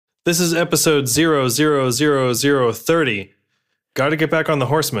This is episode 000030. Got to get back on the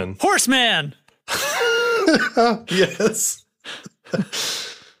horseman. Horseman! Yes.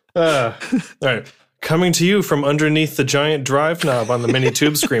 All right. Coming to you from underneath the giant drive knob on the mini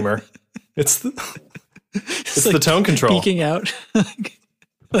tube screamer. It's the like the tone control. Peeking out.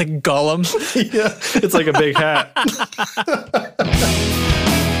 Like Gollum. Yeah, it's like a big hat.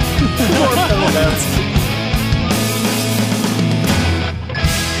 More metal hats.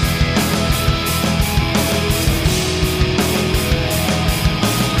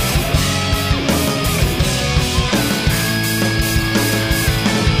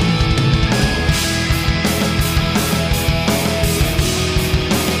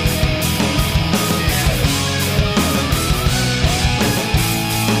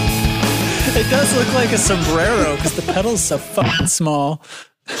 It does look like a sombrero because the pedal's so fucking small.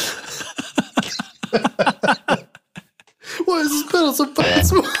 Why is this pedal so fucking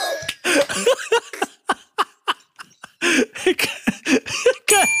small? It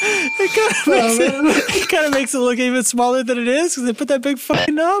kind of makes it look even smaller than it is because they put that big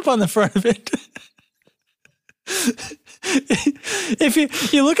fucking knob on the front of it.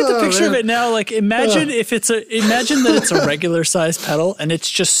 If you look at the picture of it now, like imagine that it's a regular size pedal and it's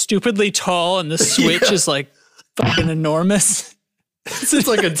just stupidly tall and the switch is like fucking enormous. It's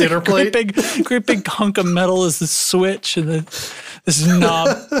like a dinner plate. Great big hunk of metal is the switch and this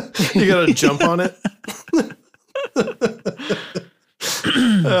knob. You gotta jump on it.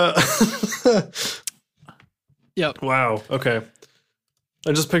 Yep. Wow. Okay.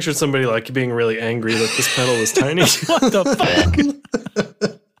 I just pictured somebody like being really angry that this pedal was tiny. What the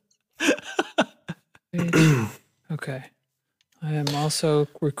fuck? Okay. I am also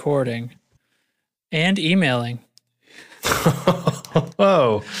recording and emailing.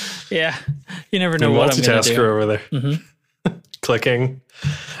 Whoa. Yeah. You never know what I'm going to do. Multitasker over there. Mm-hmm. Clicking.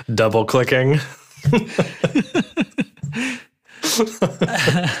 Double clicking.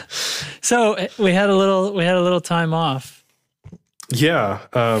 So we had a little time off. Yeah.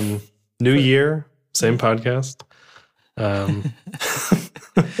 New year, same podcast. The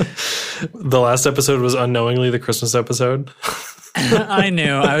last episode was unknowingly the Christmas episode. I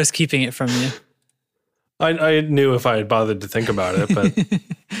knew. I was keeping it from you. I knew if I had bothered to think about it, but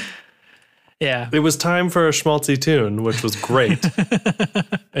yeah. It was time for a schmaltzy tune, which was great.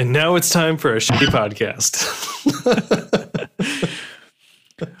 And now it's time for a shitty podcast.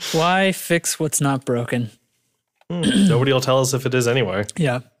 Why fix what's not broken? Nobody will tell us if it is anyway.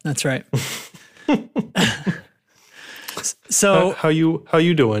 Yeah, that's right. So how you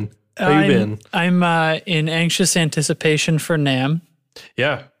doing? How you been? I'm in anxious anticipation for NAMM.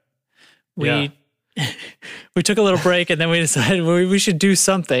 Yeah. We took a little break and then we decided we should do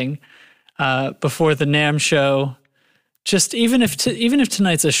something before the NAMM show. Just even if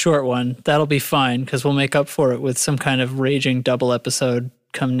tonight's a short one, that'll be fine because we'll make up for it with some kind of raging double episode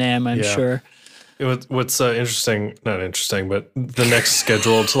come NAMM, I'm sure. What's interesting, not interesting, but the next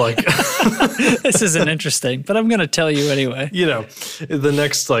scheduled, like... This isn't interesting, but I'm going to tell you anyway. The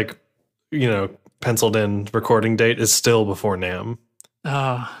next, penciled in recording date is still before NAMM.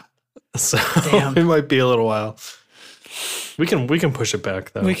 Oh, so damn. It might be a little while. We can push it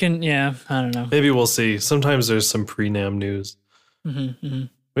back, though. We can, I don't know. Maybe we'll see. Sometimes there's some pre-NAMM news. Mm-hmm, mm-hmm.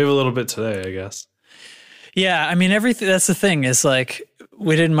 We have a little bit today, I guess. Yeah, I mean, everything. That's the thing is like...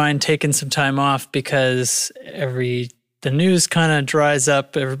 We didn't mind taking some time off because the news kind of dries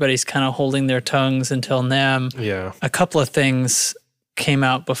up. Everybody's kind of holding their tongues until NAMM. Yeah. A couple of things came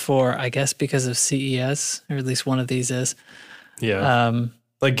out before, I guess, because of CES, or at least one of these is. Yeah.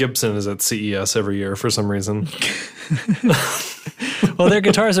 Like Gibson is at CES every year for some reason. Well, their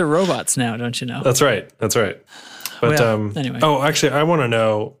guitars are robots now, don't you know? That's right. But anyway. Oh, actually, I want to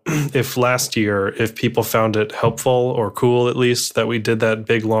know if last year, if people found it helpful or cool, at least, that we did that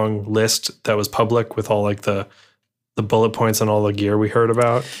big long list that was public with all like the bullet points on all the gear we heard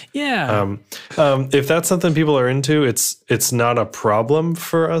about. Yeah. If that's something people are into, it's not a problem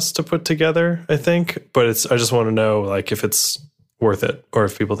for us to put together, I think. But I just want to know like if it's worth it or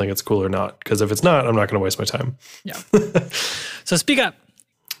if people think it's cool or not. Because if it's not, I'm not going to waste my time. Yeah. So speak up.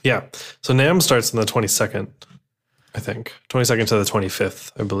 Yeah. So NAMM starts on the 22nd. I think 22nd to the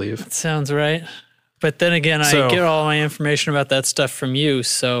 25th, I believe. That sounds right. But then again, I get all my information about that stuff from you,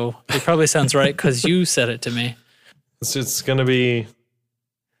 so it probably sounds right because you said it to me. It's going to be,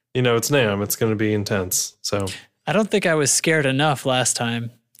 it's NAMM. It's going to be intense. So I don't think I was scared enough last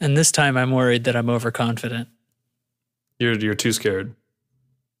time, and this time I'm worried that I'm overconfident. You're too scared.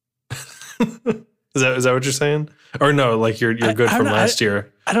 Is that what you're saying? Or no, like you're good from last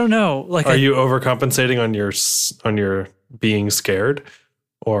year. I don't know. Like, are you overcompensating on your being scared?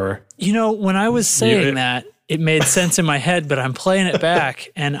 Or when I was saying that, it made sense in my head, but I'm playing it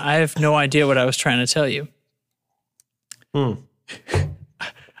back and I have no idea what I was trying to tell you. I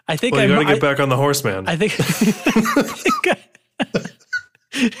think you got to get back on the horse, man. I think.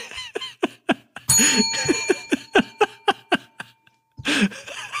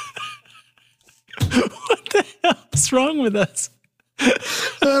 What the hell is wrong with us? I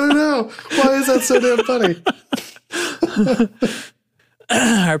don't know. Why is that so damn funny?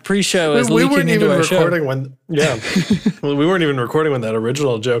 Our pre-show is leaking into our show. We weren't even recording when that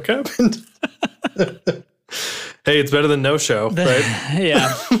original joke happened. Hey, it's better than no show, right?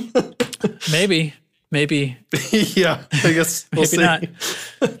 Yeah. Maybe. Yeah, I guess we'll see. Not.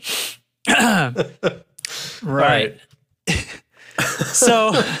 Right.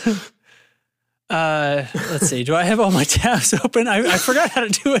 So, let's see. Do I have all my tabs open? I forgot how to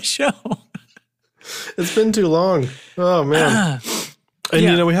do a show. It's been too long. Oh, man.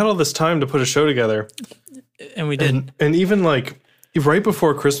 And, we had all this time to put a show together. And we didn't. And even, right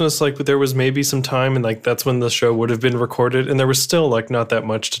before Christmas, there was maybe some time, and, that's when the show would have been recorded, and there was still, not that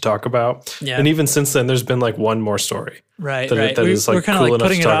much to talk about. Yeah. And even since then, there's been, one more story. Right, that right. Is, we're kind of, cool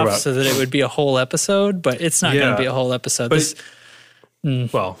putting it off about. so that it would be a whole episode, but it's not going to be a whole episode.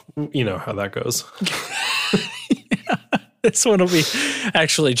 Well, you know how that goes. This one will be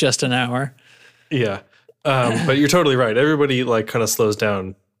actually just an hour. Yeah. But you're totally right. Everybody kind of slows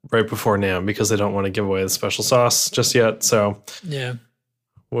down right before NAMM because they don't want to give away the special sauce just yet. So yeah,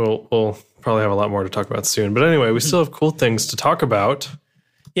 we'll probably have a lot more to talk about soon. But anyway, we still have cool things to talk about.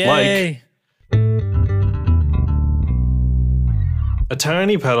 Yay. A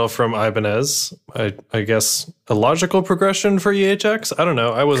tiny pedal from Ibanez. I guess a logical progression for EHX. I don't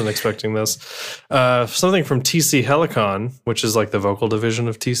know. I wasn't expecting this. Something from TC Helicon, which is the vocal division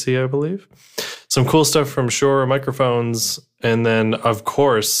of TC, I believe. Some cool stuff from Shure microphones. And then, of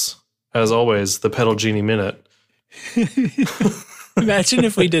course, as always, the Pedal Genie Minute. Imagine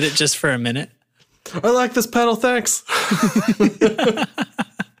if we did it just for a minute. I like this pedal, thanks.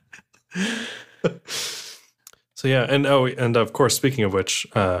 So yeah, and of course, speaking of which,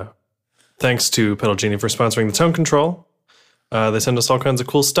 thanks to Pedal Genie for sponsoring the Tone Control. They send us all kinds of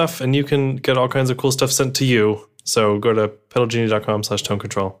cool stuff, and you can get all kinds of cool stuff sent to you. So go to pedalgenie.com/tone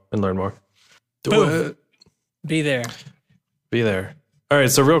control and learn more. Do it. Be there. All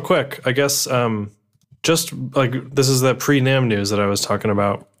right, so real quick, I guess just this is that pre-NAMM news that I was talking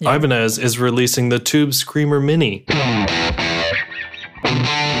about. Yeah. Ibanez is releasing the Tube Screamer Mini.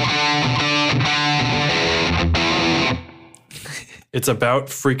 It's about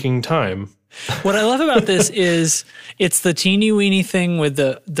freaking time. What I love about this is it's the teeny weeny thing with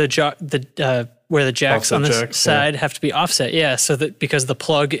the where the jacks offset on the side have to be offset. Yeah, so that because the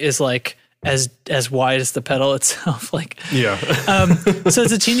plug is as wide as the pedal itself. Yeah. So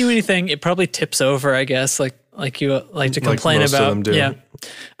it's a teeny weeny thing. It probably tips over, I guess, like you like to complain most about. Of them do. Yeah.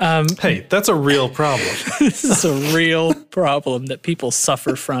 Hey, that's a real problem. This is a real problem that people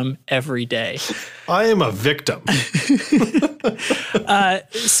suffer from every day. I am a victim.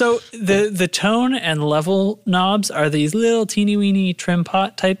 So the tone and level knobs are these little teeny weeny trim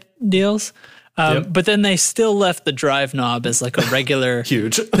pot type deals. But then they still left the drive knob as a regular.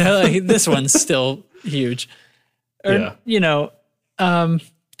 Huge. This one's still huge. It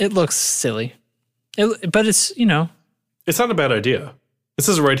looks silly. But it's, It's not a bad idea. It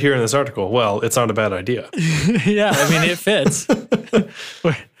says right here in this article, well, it's not a bad idea. Yeah, I mean, it fits.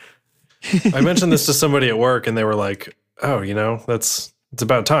 I mentioned this to somebody at work, and they were like, oh, it's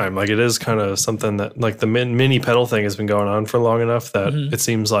about time. It is kind of something that, the mini pedal thing has been going on for long enough that it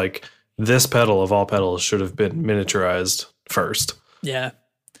seems like this pedal of all pedals should have been miniaturized first. Yeah.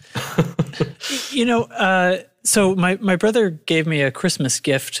 So my brother gave me a Christmas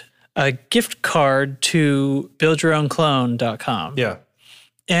gift, a gift card to buildyourown.clone.com. Yeah.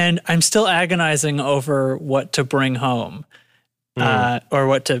 And I'm still agonizing over what to bring home. Or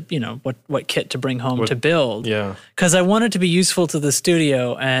what to, what kit to bring home to build. Yeah. Because I want it to be useful to the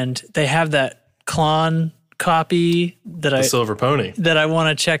studio, and they have that Klon copy the Silver Pony that I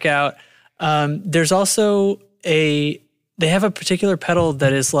want to check out. There's also they have a particular pedal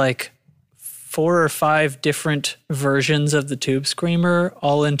that is 4 or 5 different versions of the Tube Screamer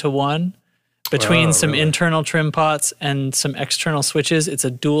all into one. Between some internal trim pots and some external switches, it's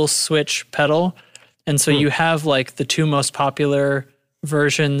a dual switch pedal. And so you have the 2 most popular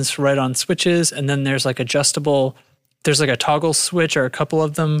versions right on switches, and then there's adjustable, there's a toggle switch or a couple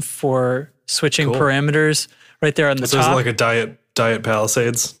of them for switching parameters right there on the top. So it's a Diet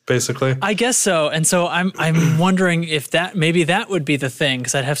Palisades, basically. I guess so. And so I'm wondering if maybe that would be the thing,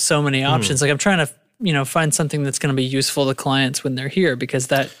 because I'd have so many options. I'm trying to find something that's going to be useful to clients when they're here, because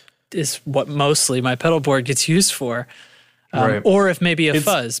that is what mostly my pedal board gets used for. Right. Or if maybe a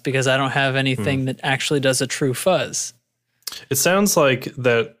fuzz, because I don't have anything that actually does a true fuzz. It sounds like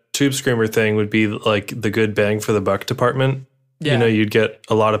that Tube Screamer thing would be like the good bang for the buck department. Yeah. You'd get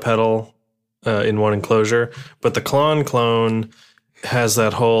a lot of pedal in one enclosure, but the Klon clone has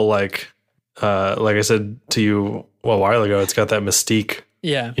that whole like I said to you a while ago, it's got that mystique.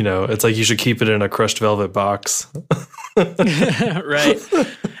 Yeah. It's like you should keep it in a crushed velvet box. Right.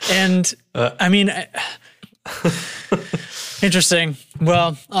 And interesting.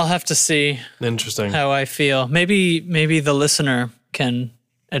 Well, I'll have to see how I feel. Maybe the listener can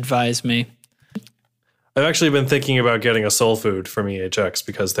advise me. I've actually been thinking about getting a Soul Food from EHX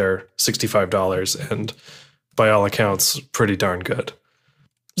because they're $65 and by all accounts pretty darn good.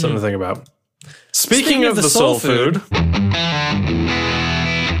 Something to think about. Speaking of the Soul Food.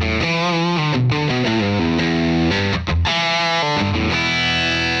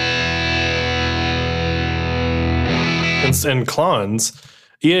 And Klons,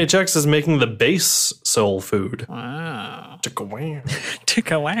 EHX is making the base Soul Food. Wow. Tick-a-wow.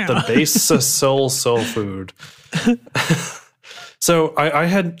 Tick-a-wow. The base Soul Food. So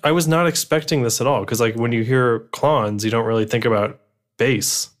I was not expecting this at all, because like when you hear Klons, you don't really think about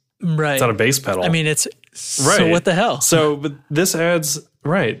bass. Right. It's not a bass pedal. I mean, it's right. So what the hell? So but this adds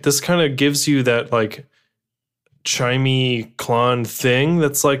this kind of gives you that like chimey Klon thing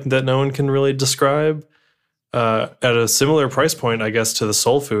that's like that no one can really describe. At a similar price point, I guess, to the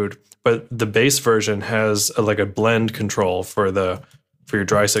Soul Food, but the bass version has a blend control for your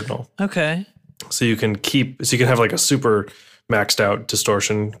dry signal. Okay. So you can have like a super maxed out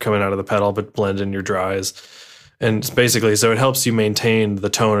distortion coming out of the pedal, but blend in your dries. And it's basically, so it helps you maintain the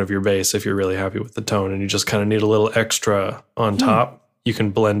tone of your bass if you're really happy with the tone, and you just kind of need a little extra on top. You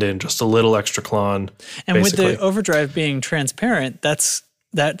can blend in just a little extra Klon. And basically, with the overdrive being transparent, that's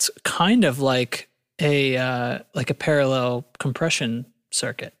kind of like a parallel compression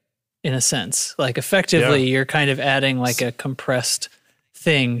circuit in a sense. Like effectively you're kind of adding like a compressed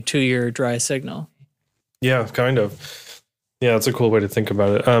thing to your dry signal. Yeah, kind of. Yeah, it's a cool way to think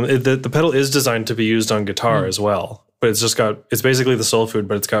about it. The pedal is designed to be used on guitar as well, but it's basically the Soul Food,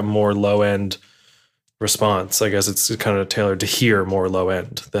 but it's got more low end response. I guess it's kind of tailored to hear more low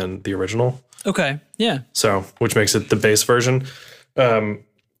end than the original. Okay. Yeah. So, which makes it the bass version.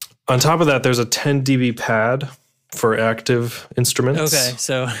 On top of that, there's a 10 dB pad for active instruments. Okay,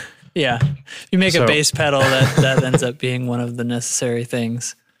 so yeah, you make a bass pedal that ends up being one of the necessary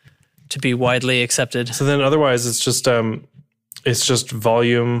things to be widely accepted. So then, otherwise, it's just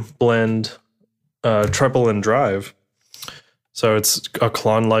volume, blend, treble, and drive. So it's a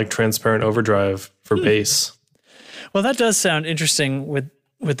Klon-like transparent overdrive for bass. Well, that does sound interesting with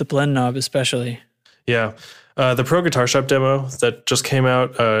the blend knob, especially. Yeah. The Pro Guitar Shop demo that just came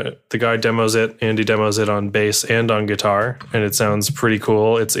out, the guy demos it, Andy demos it on bass and on guitar, and it sounds pretty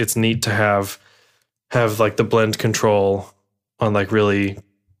cool. It's neat to have like the blend control on like really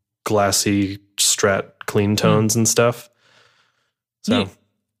glassy Strat clean tones and stuff. So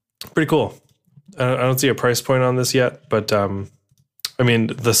pretty cool. I don't see a price point on this yet, but I mean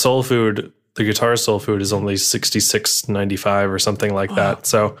the Soul Food, the guitar Soul Food is only $66.95 or something like that.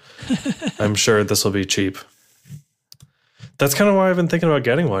 So I'm sure this will be cheap. That's kind of why I've been thinking about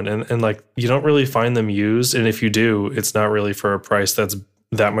getting one. And like, you don't really find them used. And if you do, it's not really for a price that's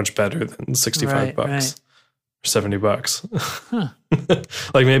that much better than $65 or $70. Huh.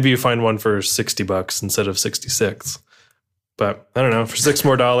 Like maybe you find one for $60 instead of 66. But I don't know, for $6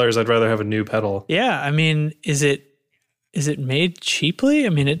 more, I'd rather have a new pedal. Yeah. I mean, is it made cheaply? I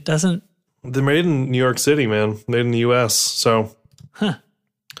mean, it doesn't. They're made in New York City, man. Made in the US. So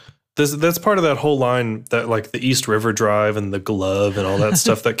that's part of that whole line, that like the East River Drive and the Glove and all that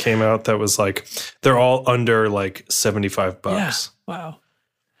stuff that came out, that was like, they're all under like $75. Yeah. Wow.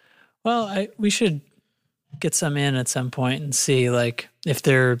 Well, we should get some in at some point and see like if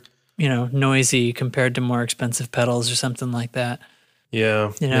they're, noisy compared to more expensive pedals or something like that.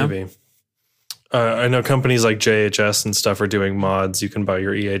 Yeah, maybe. I know companies like JHS and stuff are doing mods. You can buy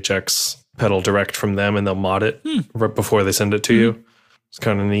your EHX pedal direct from them and they'll mod it right before they send it to you. It's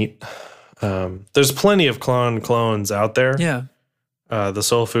kind of neat. There's plenty of clones out there. Yeah. The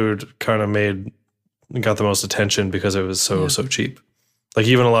Soul Food kind of got the most attention because it was so cheap. Like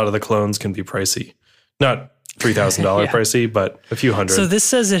even a lot of the clones can be pricey. Not $3,000 pricey, but a few hundred. So this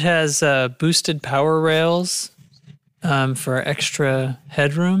says it has boosted power rails for extra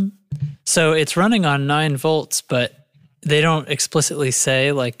headroom. So it's running on 9 volts, but they don't explicitly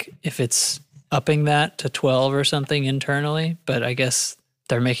say like if it's upping that to 12 or something internally, but I guess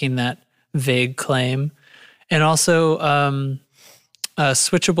they're making that vague claim. And also a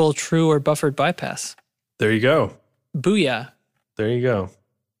switchable true or buffered bypass. There you go. Booyah. There you go.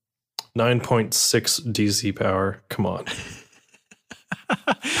 9.6 DC power. Come on.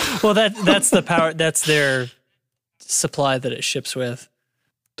 Well, that's the power. That's their supply that it ships with.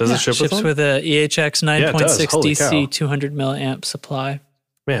 Does it ship ships with a EHX 9.6 Holy DC cow. 200 milliamp supply?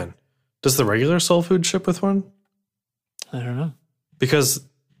 Man, does the regular Soul Food ship with one? I don't know. Because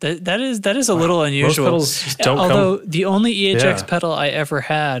that is a little unusual. Most pedals just don't Although come. the only EHX Yeah. pedal I ever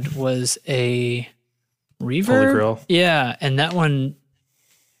had was a Reverb. Holy Grail. Yeah, and that one,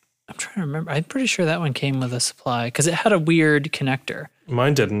 I'm trying to remember. I'm pretty sure that one came with a supply because it had a weird connector.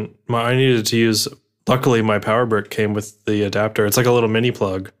 Mine didn't. I needed to use. Luckily, my power brick came with the adapter. It's like a little mini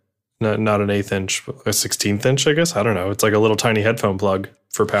plug, not an 1/8 inch, a 16th inch, I guess. I don't know. It's like a little tiny headphone plug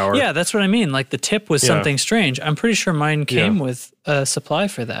for power. Yeah, that's what I mean. Like the tip was Yeah. something strange. I'm pretty sure mine came Yeah. with a supply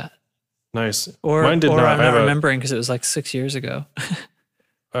for that. Nice. Or, Mine did or not. I'm I not have remembering because it was like 6 years ago.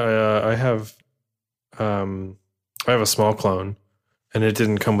 I have a small clone, and it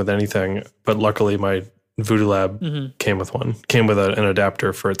didn't come with anything. But luckily, my Voodoo Lab came with one. Came with an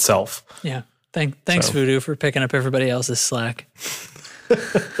adapter for itself. Yeah. Thanks, So. Voodoo, for picking up everybody else's slack.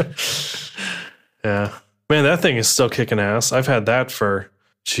 Yeah, man, that thing is still kicking ass. I've had that for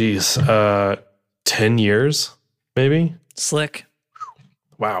 10 years, maybe. Slick.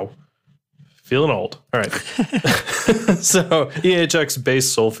 Wow. Feeling old. All right. So EHX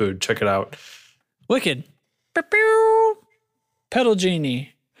based Soul Food. Check it out. Wicked. Pew-pew. Pedal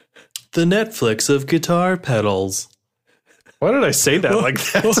Genie. The Netflix of guitar pedals. Why did I say that like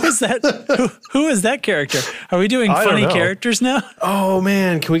that? What was that? Who is that character? Are we doing I don't funny know. characters now? Oh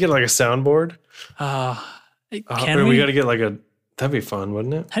man, can we get like a soundboard? Can Or we? we got to get like a. That'd be fun,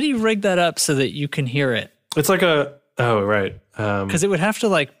 wouldn't it? How do you rig that up so that you can hear it? It's like a. Oh right, Because it would have to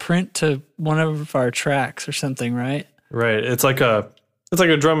like print to one of our tracks or something, right? right. It's like a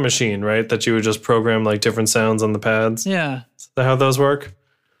drum machine, right? That you would just program like different sounds on the pads. Yeah. Is that how those work?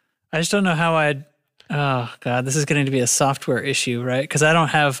 I just don't know how I'd. Oh God, this is getting to be a software issue, right? Because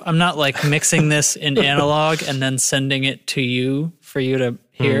I'm not like mixing this in analog and then sending it to you for you to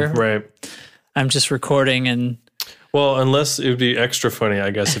hear. Right. I'm just recording and Well, unless it would be extra funny, I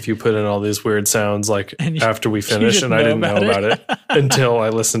guess, if you put in all these weird sounds like after we finish, didn't and I know didn't know about about it until I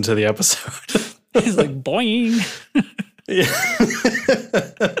listened to the episode. it's like boing.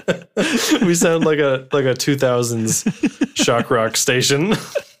 We sound like a 2000s shock rock station.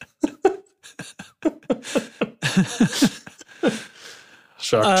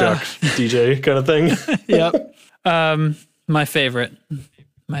 Shock jock DJ kind of thing. Yep. My favorite.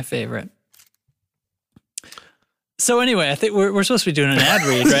 So anyway, I think we're supposed to be doing an ad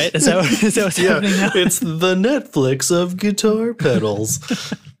read, right? Is that what's happening now? It's the Netflix of guitar pedals.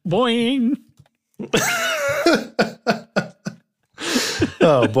 Boing.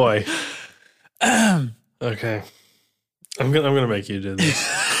 Oh boy. Okay. I'm gonna make you do this.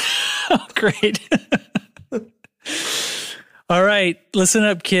 Oh, great. All right, listen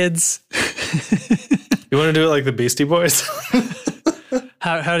up, kids. You want to do it like the Beastie Boys?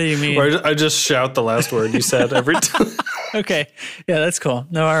 How do you mean? Or I just shout the last word you said every time. Okay. Yeah, that's cool.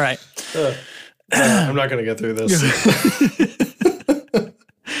 No, all right. I'm not going to get through this.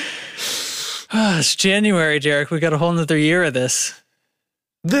 It's January, Derek. We got a whole nother year of this.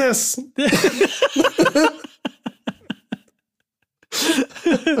 This.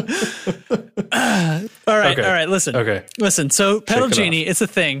 All right. Okay. All right. Listen. Okay. Listen. So Pedal Check it Genie, it's a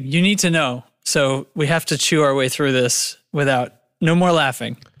thing. You need to know. So we have to chew our way through this without no more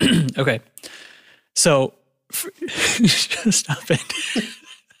laughing. Okay. So stop it.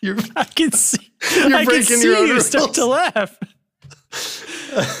 I can see. I can see your own you start to laugh.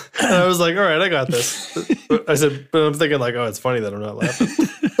 And I was like, all right, I got this. I said, but I'm thinking like, oh, it's funny that I'm not laughing.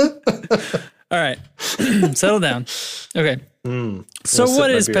 All right. Settle down. Okay. So Gonna what sip my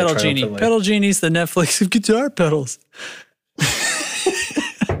is beer Pedal Genie? triumphantly. Pedal Genie's the Netflix of guitar pedals.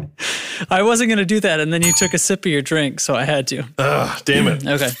 I wasn't going to do that, and then you took a sip of your drink, so I had to. Ugh, damn it.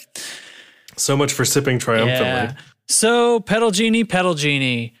 Okay. So much for sipping triumphantly. Yeah. So Pedal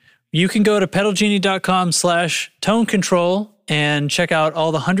Genie. You can go to pedalgenie.com/tone control and check out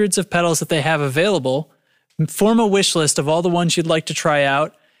all the hundreds of pedals that they have available. Form a wish list of all the ones you'd like to try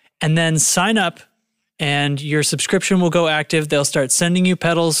out, and then sign up, and your subscription will go active. They'll start sending you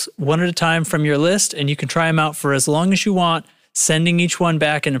pedals one at a time from your list, and you can try them out for as long as you want, sending each one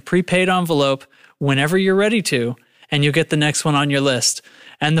back in a prepaid envelope whenever you're ready to, and you'll get the next one on your list.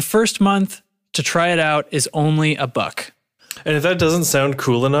 And the first month to try it out is only $1. And if that doesn't sound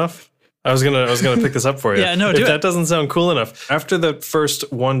cool enough, I was gonna pick this up for you. Yeah, no, if do that it. doesn't sound cool enough, after the first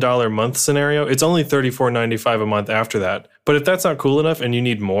 $1 a month scenario, it's only $34.95 a month after that. But if that's not cool enough and you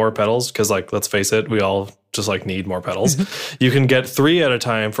need more pedals, because like let's face it, we all just like need more pedals, you can get 3 at a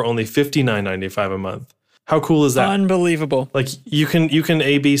time for only $59.95 a month. How cool is that? Unbelievable. Like you can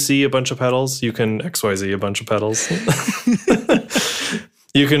ABC a bunch of pedals, you can XYZ a bunch of pedals.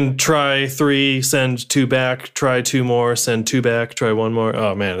 You can try 3, send 2 back, try 2 more, send 2 back, try 1 more.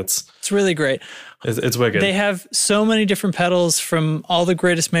 Oh man, it's really great. It's wicked. They have so many different pedals from all the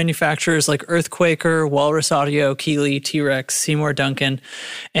greatest manufacturers like Earthquaker, Walrus Audio, Keeley, T-Rex, Seymour Duncan.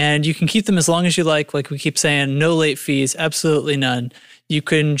 And you can keep them as long as you like we keep saying, no late fees, absolutely none. You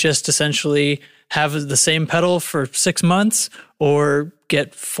can just essentially have the same pedal for 6 months or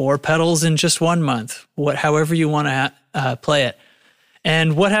get 4 pedals in just 1 month, however you want to play it.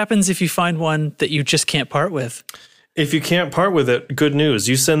 And what happens if you find one that you just can't part with? If you can't part with it, good news.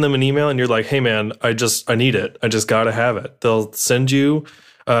 You send them an email and you're like, hey man, I need it. I just got to have it. They'll send you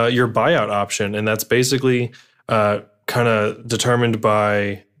your buyout option. And that's basically kind of determined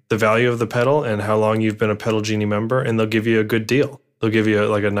by the value of the pedal and how long you've been a Pedal Genie member. And they'll give you a good deal. They'll give you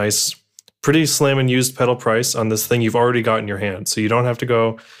like a nice, pretty slam and used pedal price on this thing you've already got in your hand. So you don't have to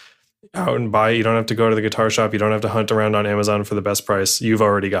go out and buy it. You don't have to go to the guitar shop. You don't have to hunt around on Amazon for the best price. You've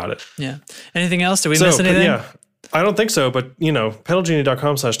already got it. Yeah. Anything else? Did we miss anything? Yeah. I don't think so, but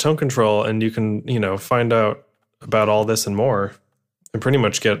pedalgenie.com/tone control, and you can, find out about all this and more and pretty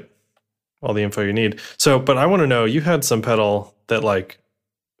much get all the info you need. So, but I want to know, you had some pedal that like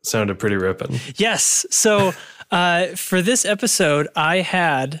sounded pretty ripping. Yes. So for this episode, I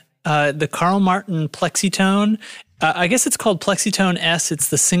had the Carl Martin Plexitone. I guess it's called Plexitone S. It's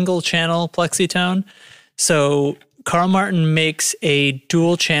the single channel Plexitone. So Carl Martin makes a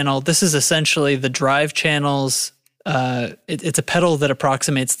dual channel. This is essentially the drive channels. It's a pedal that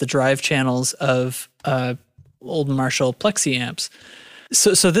approximates the drive channels of old Marshall Plexi amps.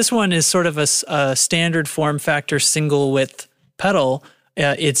 So this one is sort of a standard form factor single width pedal.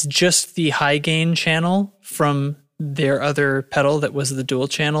 It's just the high gain channel from their other pedal that was the dual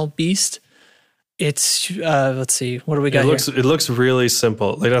channel beast. It's let's see, what do we got here? It looks really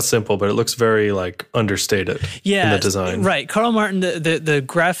simple. Like not simple, but it looks very like understated in the design. Right. Carl Martin, the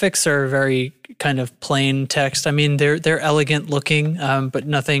graphics are very kind of plain text. I mean, they're elegant looking, but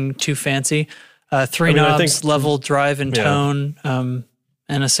nothing too fancy. 3 knobs, level, drive, and tone,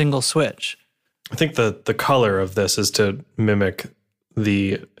 and a single switch. I think the color of this is to mimic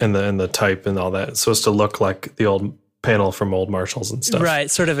the type and all that. It's supposed to look like the old panel from old Marshalls and stuff. Right,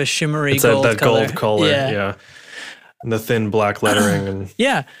 sort of a shimmery it's gold that color. gold color, yeah. And the thin black lettering. And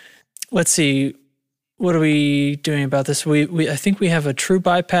yeah. Let's see. What are we doing about this? I think we have a true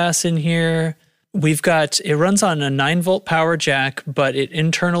bypass in here. It runs on a 9-volt power jack, but it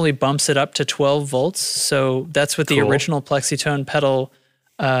internally bumps it up to 12 volts. So that's what the original Plexitone pedal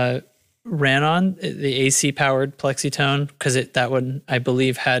ran on, the AC powered Plexitone, because that one, I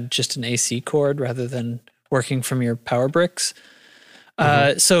believe, had just an AC cord rather than working from your power bricks.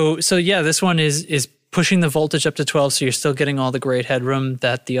 So yeah, this one is pushing the voltage up to 12, so you're still getting all the great headroom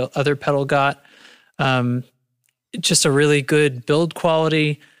that the other pedal got. Just a really good build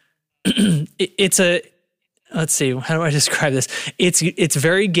quality. Let's see, how do I describe this? It's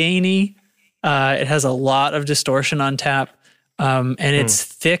very gainy. It has a lot of distortion on tap, and it's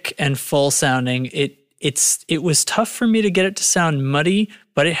thick and full sounding. It was tough for me to get it to sound muddy,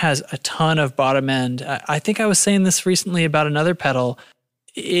 but it has a ton of bottom end. I think I was saying this recently about another pedal.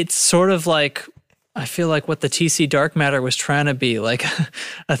 It's sort of like, I feel like what the TC Dark Matter was trying to be, like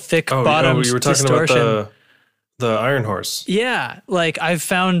a thick bottom you were talking distortion. About the Iron Horse. Yeah, like I've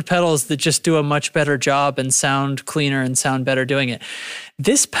found pedals that just do a much better job and sound cleaner and sound better doing it.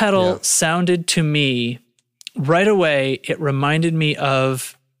 This pedal sounded to me right away, it reminded me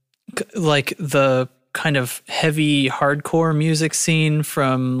of like the kind of heavy hardcore music scene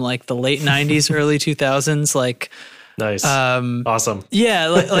from like the late 90s, early 2000s. Like, nice. Awesome. Yeah.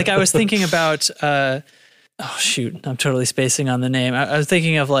 Like I was thinking about, oh shoot, I'm totally spacing on the name. I was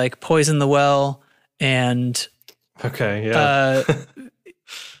thinking of like Poison the Well and, okay. Yeah.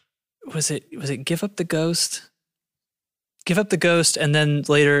 was it Give Up the Ghost? Give Up the Ghost, and then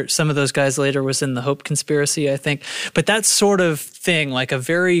later, some of those guys later was in the Hope Conspiracy, I think. But that sort of thing, like a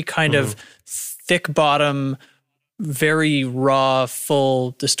very kind of thick bottom, very raw,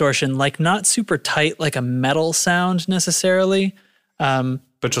 full distortion, like not super tight, like a metal sound necessarily.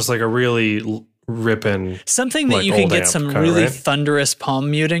 But just like a really ripping. Something that you can get some really thunderous palm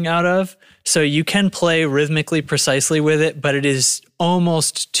muting out of. So you can play rhythmically precisely with it, but it is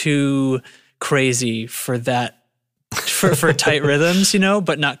almost too crazy for that for tight rhythms,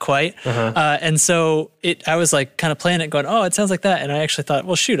 but not quite. And so I was like kind of playing it going, oh, it sounds like that. And I actually thought,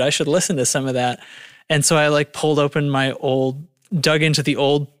 well, shoot, I should listen to some of that. And so I like pulled open dug into the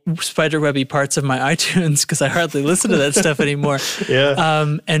old spiderwebby parts of my iTunes because I hardly listen to that stuff anymore. Yeah.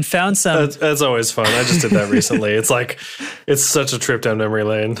 And found some. That's always fun. I just did that recently. It's such a trip down memory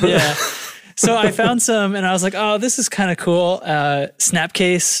lane. Yeah. So I found some and I was like, oh, this is kind of cool.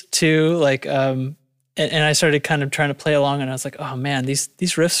 Snapcase too. Like, and I started kind of trying to play along and I was like, oh man, these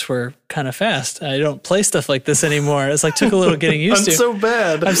riffs were kind of fast. I don't play stuff like this anymore. It's like took a little getting used to. I'm so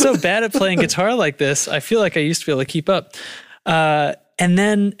bad. I'm so bad at playing guitar like this. I feel like I used to be able to keep up. And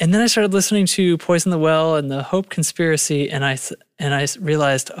then I started listening to Poison the Well and the Hope Conspiracy, and I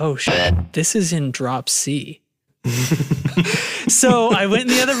realized, oh shit, this is in drop C. So I went in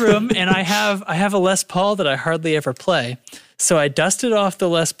the other room, and I have a Les Paul that I hardly ever play. So I dusted off the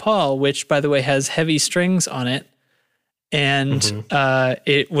Les Paul, which by the way has heavy strings on it, and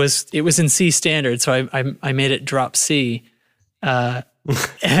it was in C standard. So I made it drop C, and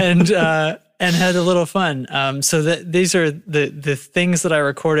had a little fun. So these are the things that I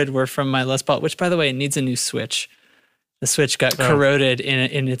recorded were from my Les Paul, which by the way needs a new switch. The switch got corroded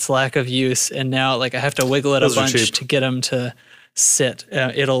in its lack of use, and now like I have to wiggle it a bunch to get them to sit.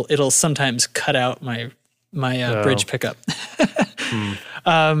 It'll sometimes cut out my bridge pickup.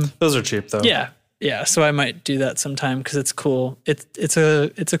 Those are cheap though. Yeah, so I might do that sometime because it's cool. It's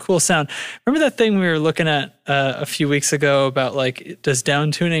a cool sound. Remember that thing we were looking at a few weeks ago about like, does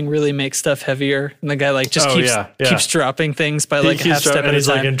down tuning really make stuff heavier? And the guy like just keeps dropping things by like half step at a time. He's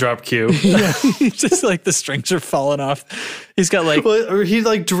like in drop Q. Yeah, just like the strings are falling off. He's got like, or he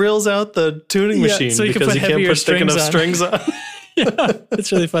like drills out the tuning machine so because he can't put thick enough strings on. Yeah,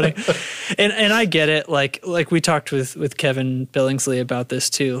 it's really funny. And I get it. Like we talked with Kevin Billingsley about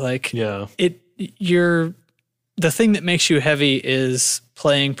this too. Like the thing that makes you heavy is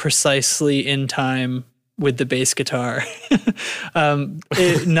playing precisely in time with the bass guitar.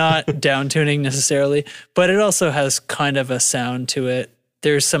 Not down tuning necessarily, but it also has kind of a sound to it.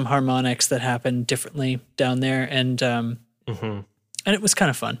 There's some harmonics that happen differently down there, and it was kind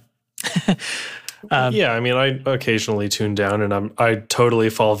of fun. I mean, I occasionally tune down and I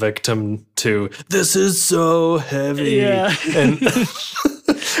totally fall victim to this is so heavy. Yeah.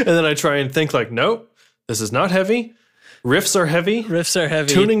 And then I try and think like, nope, this is not heavy. Riffs are heavy.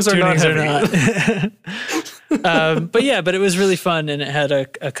 Tunings are not heavy. But it was really fun and it had a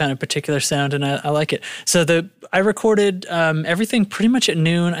kind of particular sound and I like it. So I recorded everything pretty much at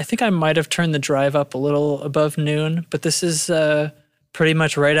noon. I think I might have turned the drive up a little above noon, but this is pretty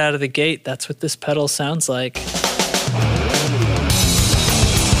much right out of the gate. That's what this pedal sounds like.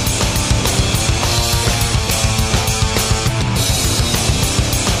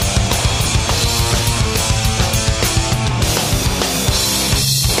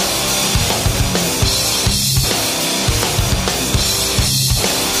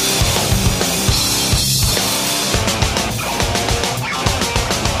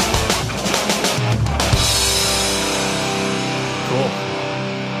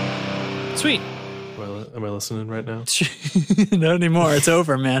 Sweet. Am I listening right now? Not anymore. It's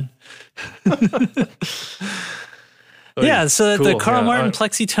over, man. Yeah, so cool. The Carl Martin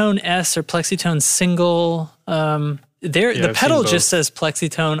Plexitone S or Plexitone Single, the pedal just says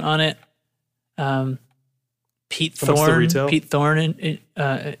Plexitone on it. Pete Thorne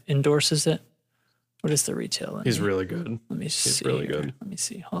endorses it. What is the retail? He's really good. Let me see. He's really good. Let me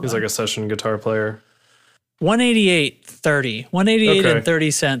see. He's like a session guitar player. $188.30 and 30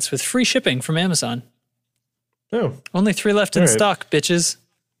 cents with free shipping from Amazon. Oh, only 3 left in stock, bitches.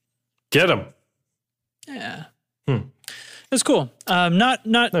 Get them. Yeah, it was cool. Not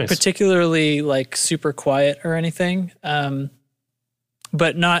nice. Particularly like super quiet or anything. But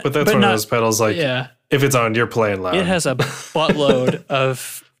not. But that's one of those pedals. Like, if it's on, you're playing loud. It has a buttload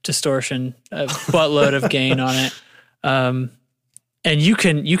of distortion, a buttload of gain on it. And you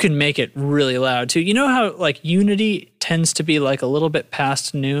can make it really loud too. You know how like Unity tends to be like a little bit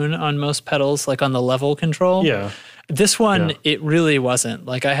past noon on most pedals, like on the level control? Yeah. This one, it really wasn't.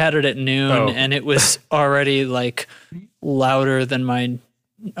 Like I had it at noon and it was already like louder than my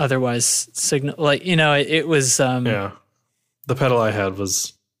otherwise signal. Like, it was... the pedal I had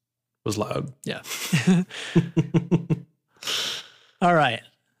was loud. Yeah. All right.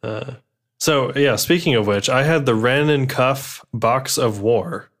 So, speaking of which, I had the Wren and Cuff Box of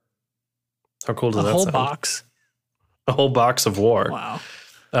War. How cool does that sound? A whole box? A whole box of War. Wow.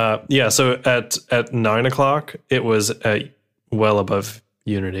 So at 9 o'clock, it was well above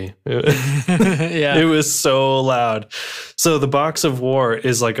Unity. Yeah. It was so loud. So the Box of War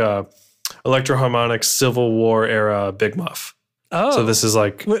is like Electro-Harmonix Civil War era Big Muff. Oh. So this is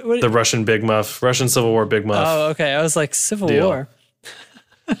like the Russian Big Muff, Russian Civil War Big Muff. Oh, okay. I was like, Civil deal. War.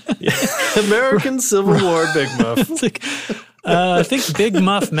 American Civil War Big Muff. It's like, I think Big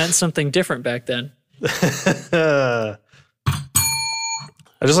Muff meant something different back then. I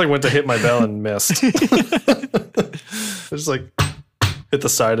just like went to hit my bell and missed. I just like hit the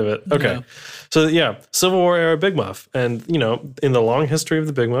side of it. Okay. Yeah. So yeah, Civil War era Big Muff. And you know, in the long history of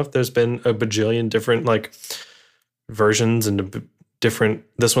the Big Muff, there's been a bajillion different like versions and different,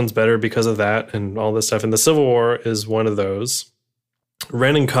 this one's better because of that and all this stuff. And the Civil War is one of those.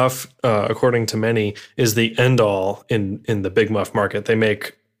 Wren and Cuff, according to many, is the end all in the Big Muff market. They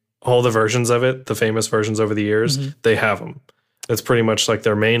make all the versions of it, the famous versions over the years. They have them. It's pretty much like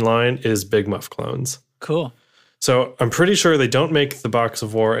their main line is Big Muff clones. Cool. So I'm pretty sure they don't make the Box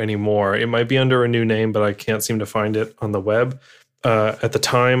of War anymore. It might be under a new name, but I can't seem to find it on the web. At the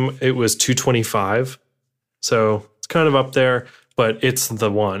time, it was $225. So it's kind of up there, but it's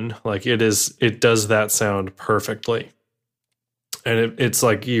the one. Like it does that sound perfectly. And it's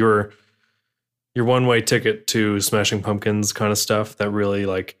like your one-way ticket to Smashing Pumpkins kind of stuff, that really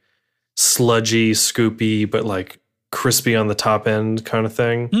like sludgy, scoopy, but like crispy on the top end kind of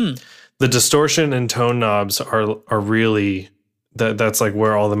thing. The distortion and tone knobs are really that's like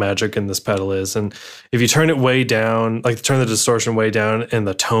where all the magic in this pedal is. And if you turn it way down, like turn the distortion way down and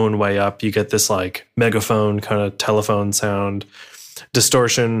the tone way up, you get this like megaphone kind of telephone sound.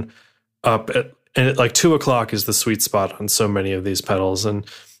 Distortion up and like 2 o'clock is the sweet spot on so many of these pedals. And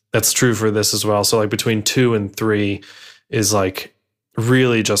that's true for this as well. So like between 2 and 3 is like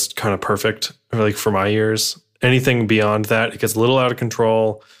really just kind of perfect, like for my ears. Anything beyond that, it gets a little out of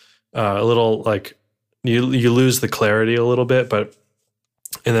control, a little like you lose the clarity a little bit, but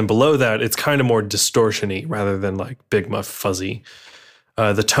and then below that, it's kind of more distortion-y rather than like Big Muff fuzzy.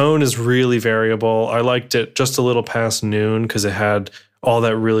 The tone is really variable. I liked it just a little past noon because it had all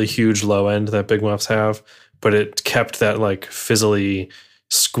that really huge low end that Big Muffs have, but it kept that like fizzly,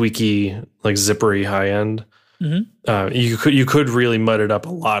 squeaky, like zippery high end. You could really mud it up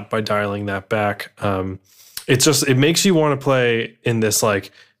a lot by dialing that back. It makes you want to play in this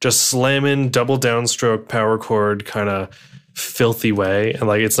like just slamming double downstroke power chord kind of filthy way, and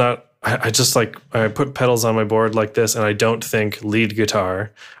like it's not. I just like I put pedals on my board like this, and I don't think lead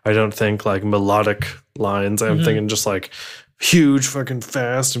guitar. I don't think like melodic lines. I'm thinking just like huge, fucking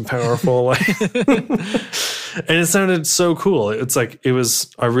fast and powerful. Like, and it sounded so cool. It's like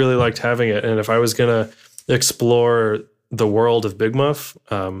I really liked having it. And if I was gonna explore the world of Big Muff,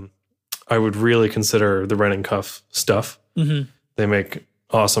 I would really consider the Wren and Cuff stuff. They make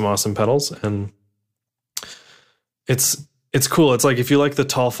awesome pedals, and it's cool. It's like if you like the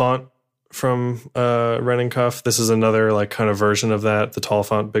tall font from Wren and Cuff, this is another like kind of version of that. The tall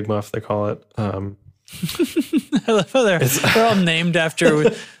font Big Muff, they call it. I love how they're all named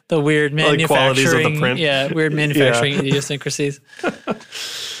after the weird manufacturing, qualities of the print. Yeah, weird manufacturing idiosyncrasies.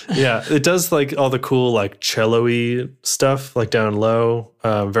 Yeah, it does like all the cool like cello-y stuff, like down low,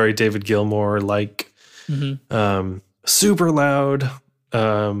 very David Gilmour like, super loud,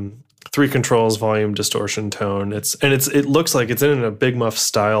 3 controls, volume, distortion, tone. It looks like it's in a Big Muff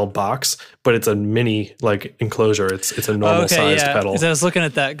style box, but it's a mini like enclosure. It's a normal sized pedal. Because I was looking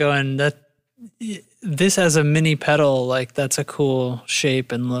at that going, that this as a mini pedal, like that's a cool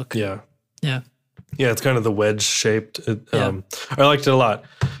shape and look. Yeah. Yeah, it's kind of the wedge shaped. I liked it a lot.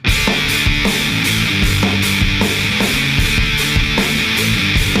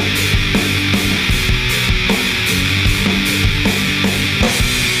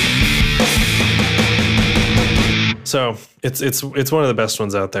 So it's one of the best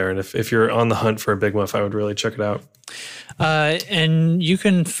ones out there, and if you're on the hunt for a Big Muff, I would really check it out. And you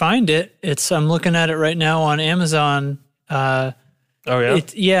can find it. I'm looking at it right now on Amazon. Oh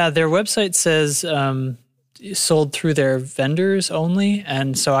yeah, their website says sold through their vendors only,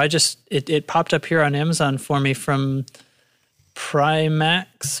 and so it popped up here on Amazon for me from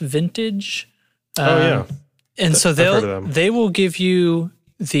Primax Vintage. And so they will give you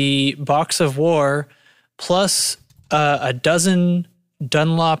the Box of War plus a dozen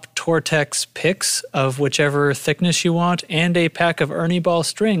Dunlop Tortex picks of whichever thickness you want, and a pack of Ernie Ball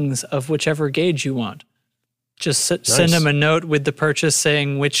strings of whichever gauge you want. Just send them a note with the purchase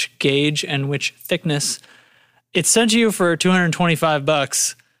saying which gauge and which thickness. It's sent to you for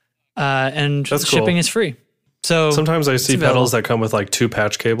 $225, and shipping is free. So sometimes I see pedals that come with like 2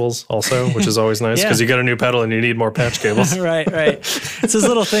 patch cables also, which is always nice because you get a new pedal and you need more patch cables. Right. It's those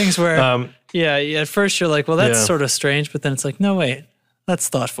little things where, at first you're like, well, that's sort of strange, but then it's like, no, wait, that's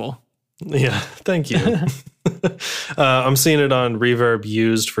thoughtful. Yeah, thank you. I'm seeing it on Reverb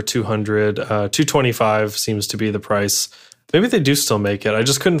used for 200. 225 seems to be the price. Maybe they do still make it. I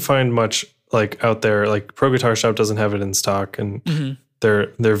just couldn't find much like out there. Like Pro Guitar Shop doesn't have it in stock, and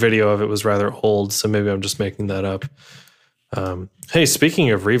their video of it was rather old. So maybe I'm just making that up. Hey,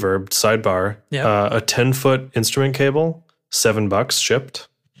 speaking of Reverb, sidebar, a 10-foot instrument cable, $7 shipped.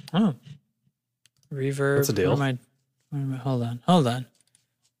 Oh, Reverb. That's a deal. Hold on.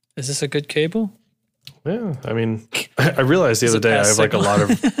 Is this a good cable? Yeah, I mean, I realized the other day I have like a lot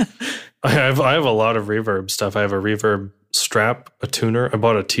of, I have a lot of Reverb stuff. I have a Reverb strap, a tuner. I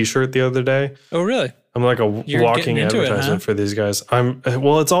bought a T-shirt the other day. Oh, really? I'm like a walking advertisement for these guys.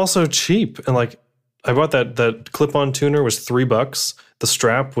 Well, it's also cheap, and like I bought that clip-on tuner was $3. The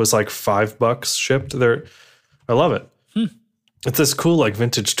strap was like $5 shipped. I love it. It's this cool like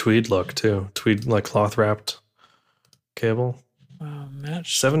vintage tweed look too. Tweed like cloth wrapped cable. Wow,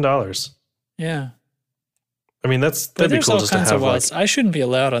 match $7. Yeah. I mean that'd be cool just to have. Like, I shouldn't be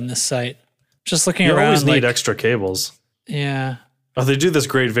allowed on this site. Just looking around. You always need extra cables. Yeah. Oh, they do this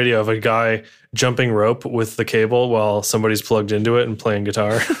great video of a guy jumping rope with the cable while somebody's plugged into it and playing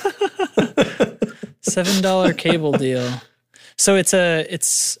guitar. $7 cable deal. So it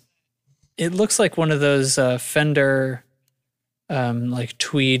looks like one of those Fender like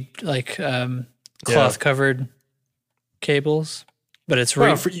tweed cloth covered cables, but it's for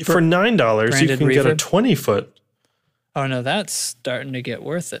 $9 you can get a 20-foot. Oh no, that's starting to get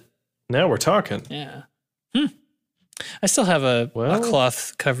worth it. Now we're talking. Yeah. I still have a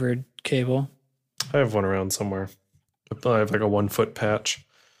cloth covered cable. I have one around somewhere. I have like a 1-foot patch.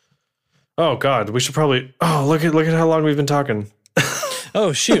 Oh God, we should probably. Oh, look at how long we've been talking.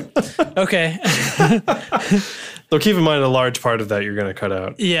 Oh shoot. Okay. Though keep in mind a large part of that you're going to cut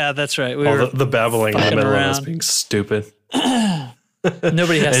out. Yeah, that's right. The babbling in the middle of us being stupid. Nobody has to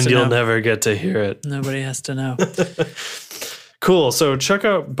know. And you'll never get to hear it. Nobody has to know. Cool. So check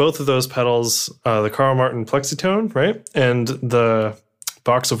out both of those pedals, the Carl Martin Plexitone, right? And the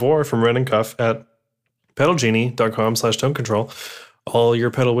Box of War from Ren & Cuff at pedalgenie.com/tone control. All your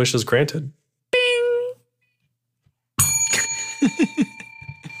pedal wishes granted. Bing!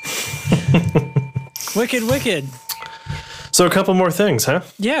 Wicked. So a couple more things, huh?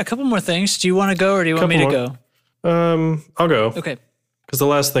 Yeah, a couple more things. Do you want to go or do you want me to go? I'll go. Okay. Because the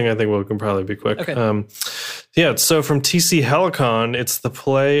last thing I think can probably be quick. Okay. Yeah, so from TC Helicon, it's the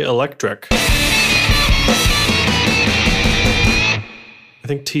Play Electric. I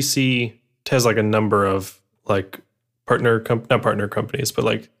think TC has like a number of like not partner companies, but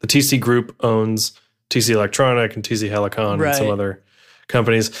like the TC Group owns TC Electronic and TC Helicon and some other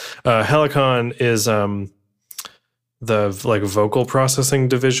companies. Helicon is the like vocal processing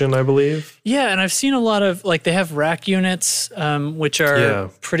division, I believe. Yeah, and I've seen a lot of like they have rack units, which are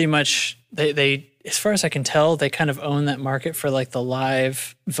pretty much they as far as I can tell, they kind of own that market for like the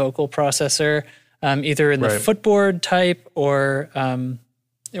live vocal processor, either in the footboard type or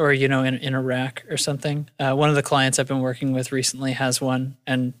you know in a rack or something. One of the clients I've been working with recently has one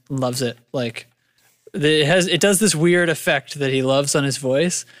and loves it. Like it does this weird effect that he loves on his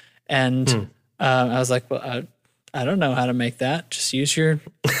voice, and I was like, well. I don't know how to make that. Just use the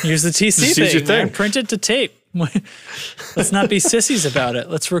TC thing. Use your thing. Print it to tape. Let's not be sissies about it.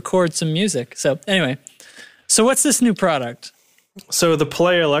 Let's record some music. So anyway, what's this new product? So the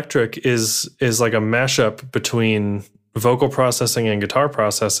Play Electric is like a mashup between vocal processing and guitar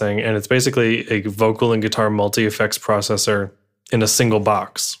processing, and it's basically a vocal and guitar multi-effects processor in a single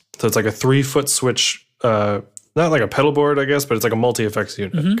box. So it's like a 3-foot switch, not like a pedal board, I guess, but it's like a multi-effects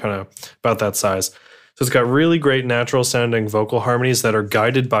unit, kind of about that size. So it's got really great natural sounding vocal harmonies that are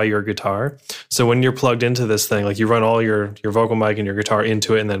guided by your guitar. So when you're plugged into this thing, like you run all your vocal mic and your guitar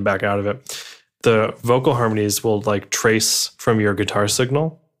into it and then back out of it, the vocal harmonies will like trace from your guitar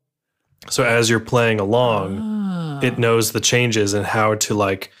signal. So as you're playing along, it knows the changes and how to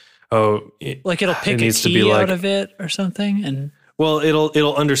like it'll pick a key out of it or something and well,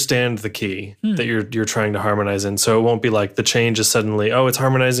 it'll understand the key that you're trying to harmonize in. So it won't be like the change is suddenly, it's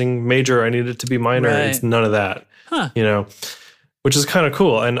harmonizing major, I need it to be minor. Right. It's none of that. You know, which is kind of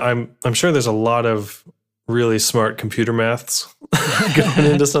cool. And I'm sure there's a lot of really smart computer maths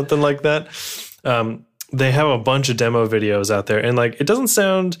going into something like that. They have a bunch of demo videos out there, and like it doesn't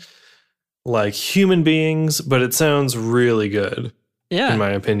sound like human beings, but it sounds really good. Yeah. In my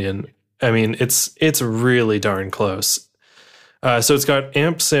opinion. I mean, it's really darn close. So it's got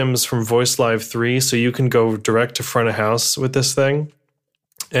amp sims from Voice Live 3, so you can go direct to front of house with this thing.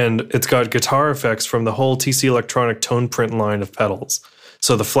 And it's got guitar effects from the whole TC Electronic tone print line of pedals.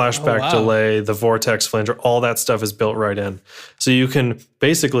 So the flashback delay, the vortex flanger, all that stuff is built right in. So you can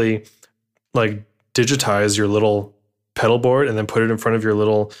basically like digitize your little pedal board and then put it in front of your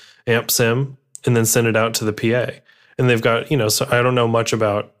little amp sim and then send it out to the PA. And they've got, so I don't know much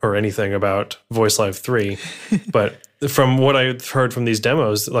about or anything about Voice Live 3, but from what I've heard from these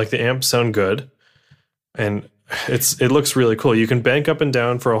demos, like the amps sound good and it looks really cool. You can bank up and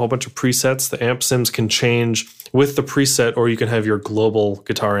down for a whole bunch of presets. The amp sims can change with the preset, or you can have your global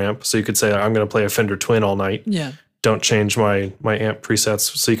guitar amp. So you could say, I'm going to play a Fender Twin all night. Yeah. Don't change my amp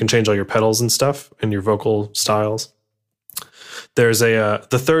presets. So you can change all your pedals and stuff and your vocal styles. There's the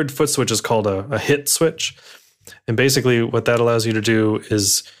third foot switch is called a hit switch. And basically what that allows you to do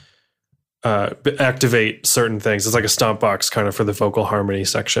is activate certain things. It's like a stomp box kind of for the vocal harmony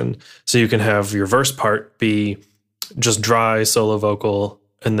section. So you can have your verse part be just dry solo vocal,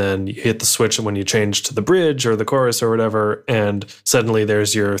 and then you hit the switch when you change to the bridge or the chorus or whatever, and suddenly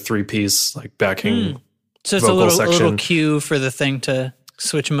there's your 3-piece like backing So it's vocal a section. little cue for the thing to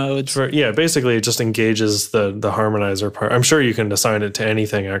switch modes. Basically it just engages the harmonizer part. I'm sure you can assign it to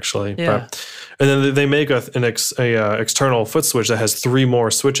anything actually. Yeah. And then they make an external foot switch that has 3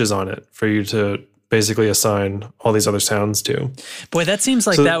 more switches on it for you to basically assign all these other sounds to. Boy, that seems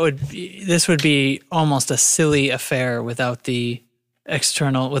like this would be almost a silly affair without the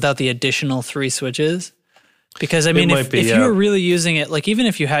additional 3 switches. Because I mean, if you were really using it, like even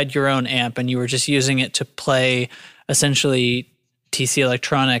if you had your own amp and you were just using it to play essentially TC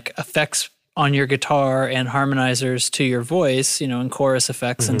Electronic effects on your guitar and harmonizers to your voice, and chorus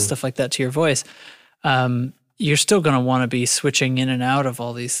effects and stuff like that to your voice, you're still going to want to be switching in and out of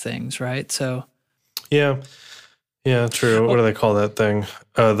all these things, right? So, yeah, true. What do they call that thing?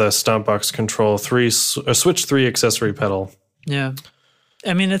 The Stomp Box Control Switch 3 accessory pedal. Yeah.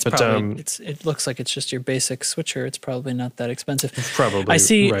 I mean, it's probably, it looks like it's just your basic switcher. It's probably not that expensive. Probably. I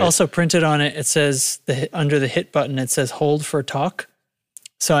see also printed on it, it says under the hit button, it says hold for talk.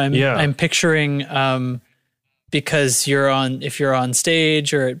 So I'm picturing, because if you're on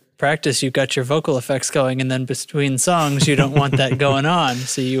stage or at practice, you've got your vocal effects going, and then between songs, you don't want that going on.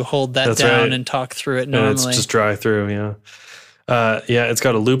 So you hold that down and talk through it normally. And it's just dry through. Yeah. It's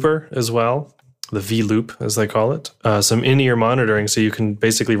got a looper as well. The V-loop, as they call it. Some in-ear monitoring, so you can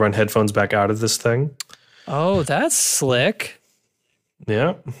basically run headphones back out of this thing. Oh, that's slick.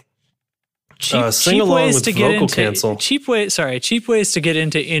 Yeah. Cheap ways to get into cheap ways to get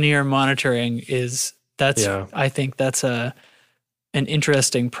into in-ear monitoring I think that's an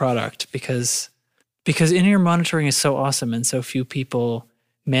interesting product because in-ear monitoring is so awesome and so few people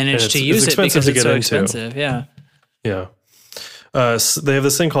manage to use it because it's so expensive. Yeah. Yeah. They have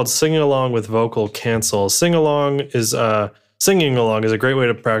this thing called Singing Along with Vocal Cancel. Singing along is a great way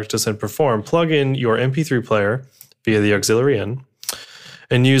to practice and perform. Plug in your MP3 player via the auxiliary in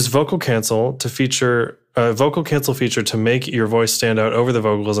and use Vocal Cancel feature to make your voice stand out over the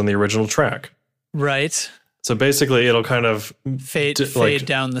vocals on the original track. Right. So basically it'll kind of fade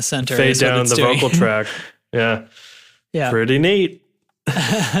down the center. Fade down the vocal track. Yeah. Yeah. Pretty neat.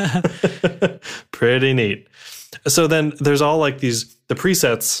 Pretty neat. So then there's all like the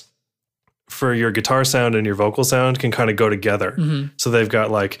presets for your guitar sound and your vocal sound can kind of go together. Mm-hmm. So they've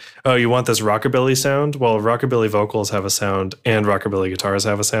got like, oh, you want this rockabilly sound? Well, rockabilly vocals have a sound and rockabilly guitars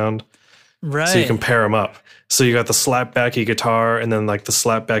have a sound. Right. So you can pair them up. So you got the slapbacky guitar and then like the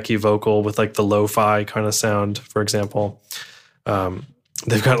slapbacky vocal with like the lo-fi kind of sound, for example.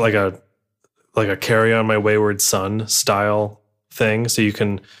 They've got like a Carry On My Wayward Son style thing. So you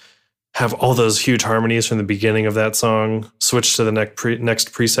can have all those huge harmonies from the beginning of that song, switch to the next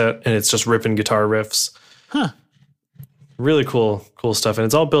preset, and it's just ripping guitar riffs. Huh. Really cool stuff. And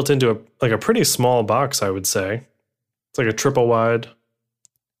it's all built into a pretty small box, I would say. It's like a triple wide.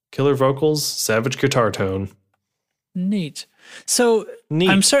 Killer vocals, savage guitar tone. Neat. So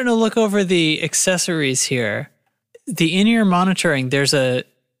I'm starting to look over the accessories here. The in-ear monitoring, it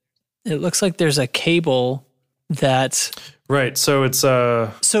looks like there's a cable that... Right, so it's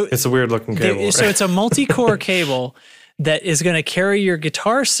a weird looking cable. So it's a multi-core cable that is going to carry your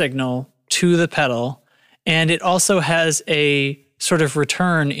guitar signal to the pedal, and it also has a sort of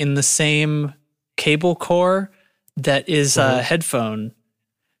return in the same cable core that is a headphone,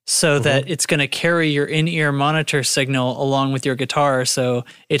 so that it's going to carry your in-ear monitor signal along with your guitar, so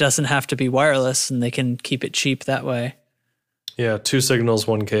it doesn't have to be wireless, and they can keep it cheap that way. Yeah, 2 signals,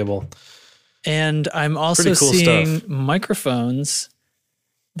 1 cable. And I'm also seeing microphones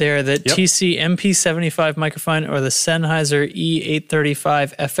there, the TC MP75 microphone or the Sennheiser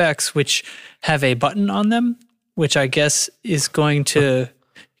E835 FX, which have a button on them, which I guess is going to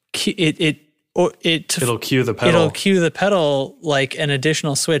it'll cue the pedal. It'll cue the pedal like an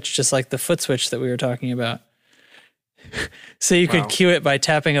additional switch, just like the foot switch that we were talking about. So you could cue it by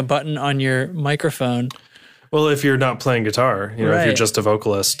tapping a button on your microphone. Well, if you're not playing guitar, if you're just a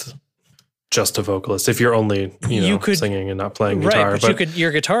vocalist. If you're only singing and not playing guitar, but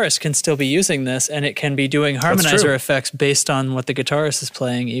your guitarist can still be using this, and it can be doing harmonizer effects based on what the guitarist is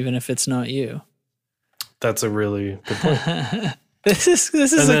playing, even if it's not you. That's a really good point. This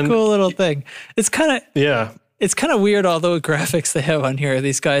is a cool little thing. It's kind of weird, all the graphics they have on here.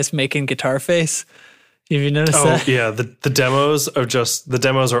 These guys making guitar face. Have you noticed that? Oh yeah, the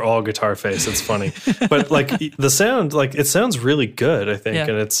demos are all guitar face. It's funny, but like the sound, like it sounds really good. I think,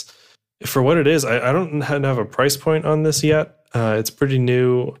 and it's. For what it is, I don't have a price point on this yet. It's pretty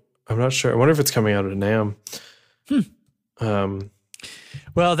new. I'm not sure. I wonder if it's coming out at NAMM.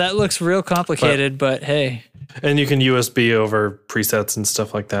 Well, that looks real complicated, but hey. And you can USB over presets and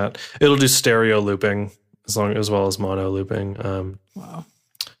stuff like that. It'll do stereo looping as well as mono looping. Wow,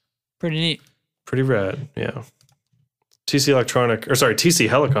 pretty neat. Pretty rad, yeah. TC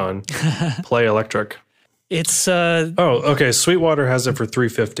Helicon Play Electric. It's okay. Sweetwater has it for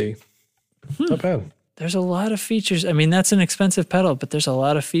 $350. Not bad. There's a lot of features. I mean, that's an expensive pedal, but there's a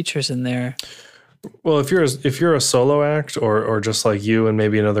lot of features in there. Well, if you're a solo act or just like you and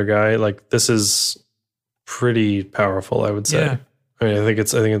maybe another guy, like this is pretty powerful, I would say. Yeah. I mean, I think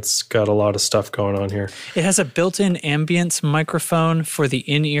it's got a lot of stuff going on here. It has a built-in ambience microphone for the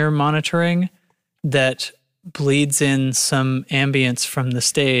in-ear monitoring that bleeds in some ambience from the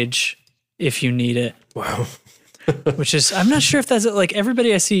stage if you need it. Wow. Which is, I'm not sure if that's like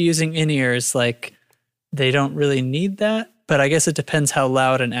everybody I see using in-ears, like they don't really need that, but I guess it depends how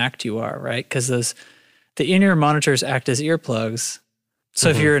loud an act you are, right? Because the in-ear monitors act as earplugs. So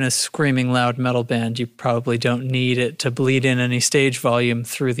if you're in a screaming loud metal band, you probably don't need it to bleed in any stage volume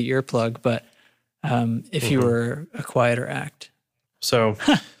through the earplug. But if you were a quieter act. So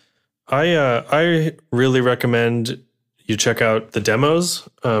I really recommend you check out the demos,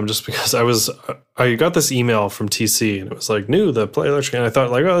 just because I got this email from TC and it was like, the Play Electric, and I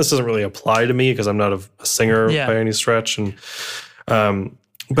thought like, oh, this doesn't really apply to me because I'm not a singer by any stretch, and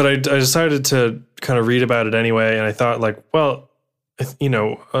but I decided to kind of read about it anyway, and I thought like, well,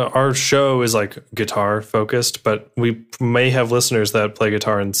 our show is like guitar focused, but we may have listeners that play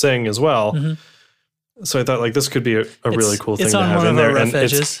guitar and sing as well, so I thought like this could be a really cool thing to have in there, and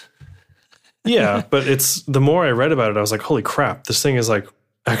it's. Yeah, but the more I read about it, I was like, holy crap, this thing is like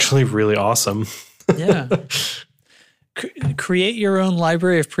actually really awesome. Yeah. Create your own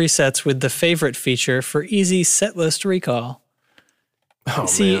library of presets with the favorite feature for easy set list recall. Oh,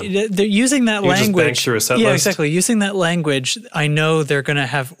 see, they're using that language. Just bang through a set list. Exactly. Using that language, I know they're going to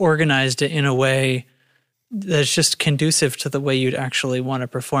have organized it in a way that's just conducive to the way you'd actually want to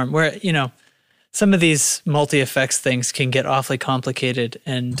perform. Where, some of these multi-effects things can get awfully complicated,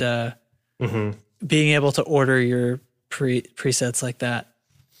 and being able to order your presets like that,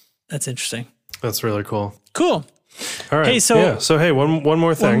 that's interesting. That's really cool. Cool. All right. Hey, one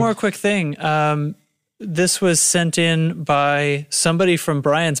more thing. One more quick thing. This was sent in by somebody from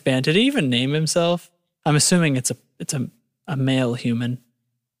Brian's band. Did he even name himself? I'm assuming it's a male human.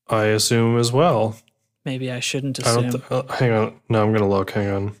 I assume as well. Maybe I shouldn't assume. Hang on. No, I'm going to look. Hang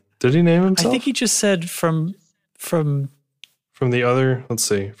on. Did he name himself? I think he just said from the other, let's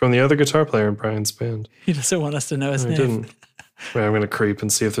see, from the other guitar player in Brian's band. He doesn't want us to know his name. I didn't. Wait, I'm going to creep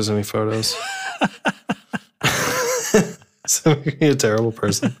and see if there's any photos. So you're a terrible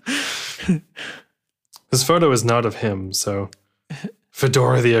person. His photo is not of him, so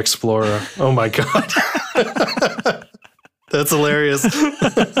Fedora the Explorer. Oh my God. That's hilarious.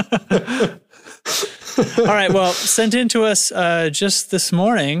 All right, well, sent in to us just this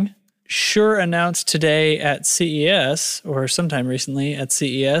morning. Shure announced today at CES, or sometime recently at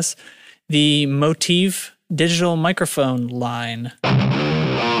CES, the Motiv digital microphone line.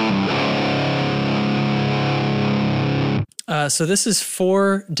 So this is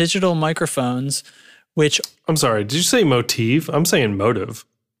 4 digital microphones, which... I'm sorry, did you say Motiv? I'm saying motive.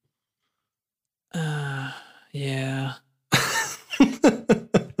 Yeah.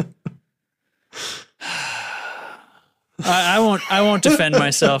 I won't defend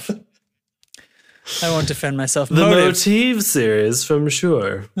myself. I won't defend myself. The Motiv series from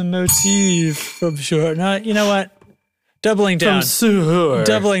Shure. The Motiv from Shure. No, you know what? Doubling down. From Shure.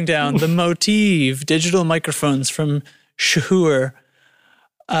 Doubling down. The Motiv digital microphones from Shure.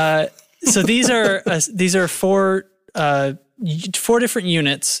 So these are 4 different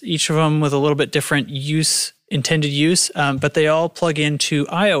units, each of them with a little bit different intended use, but they all plug into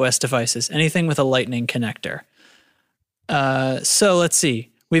iOS devices, anything with a Lightning connector. So let's see.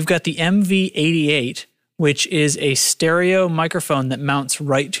 We've got the MV88, which is a stereo microphone that mounts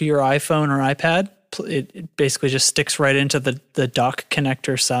right to your iPhone or iPad. it basically just sticks right into the dock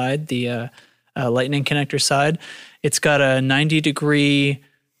connector side, the lightning connector side. It's got a 90-degree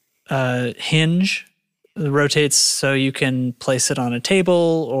hinge that rotates so you can place it on a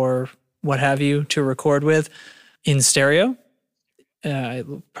table or what have you to record with in stereo.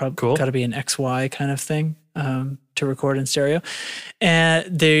 Probably Cool. got to be an XY kind of thing to record in stereo.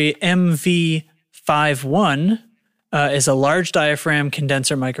 And the MV51 is a large diaphragm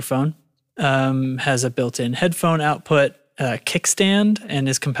condenser microphone, has a built-in headphone output, kickstand, and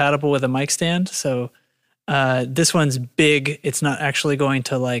is compatible with a mic stand. So this one's big. It's not actually going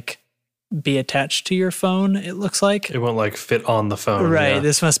to like be attached to your phone, it looks like. It won't like fit on the phone. Right. Yeah.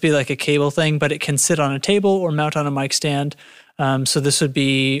 This must be like a cable thing, but it can sit on a table or mount on a mic stand. So this would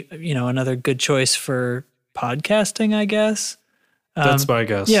be, another good choice for podcasting, I guess. That's my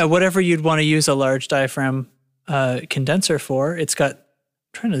guess. Yeah, whatever you'd want to use a large diaphragm condenser for. It's got, I'm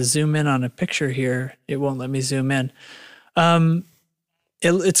trying to zoom in on a picture here. It won't let me zoom in.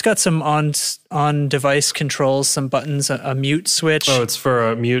 It's got some on device controls, some buttons, a mute switch. Oh, it's for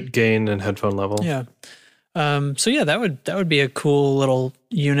a mute, gain, and headphone level. Yeah. So yeah, that would be a cool little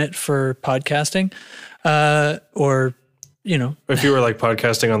unit for podcasting, or if you were like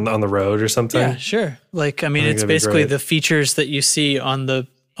podcasting on the road or something. Yeah, sure. Like, I mean, think it's that'd be basically great. the features that you see on the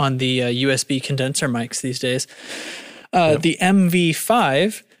USB condenser mics these days. The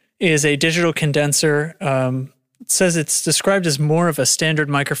MV5 is a digital condenser. It says it's described as more of a standard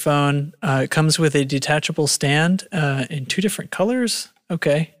microphone. It comes with a detachable stand in 2 different colors.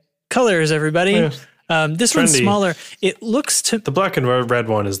 Okay. Colors, everybody. Yeah. This one's Trendy. smaller. It looks to... The black and red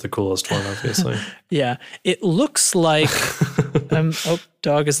one is the coolest one, obviously. Yeah. It looks like...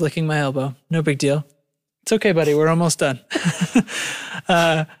 dog is licking my elbow. No big deal. It's okay, buddy. We're almost done.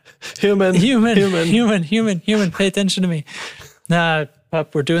 Human. Pay attention to me. Nah,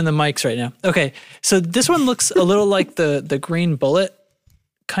 pup, we're doing the mics right now. Okay, so this one looks a little like the Green Bullet,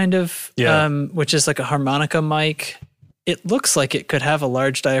 kind of, Yeah. which is like a harmonica mic. It looks like it could have a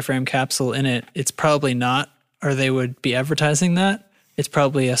large diaphragm capsule in it. It's probably not, or they would be advertising that. It's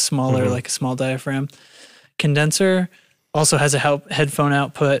probably a smaller, like a small diaphragm condenser. Also has a headphone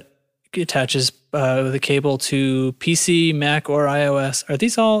output. Attaches with a cable to PC, Mac, or iOS. Are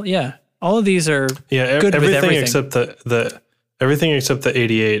these all? Yeah, all of these are good with everything except everything except the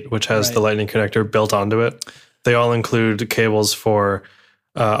 88, which has the lightning connector built onto it. They all include cables for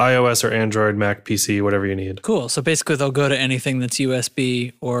iOS or Android, Mac, PC, whatever you need. Cool. So basically, they'll go to anything that's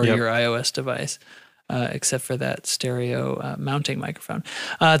USB or your iOS device, except for that stereo mounting microphone.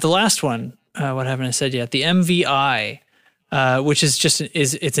 The last one, what haven't I said yet? The MVI. Which is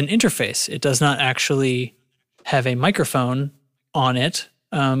it's an interface. It does not actually have a microphone on it,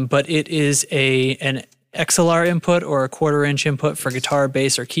 but it is an XLR input or a 1/4-inch input for guitar,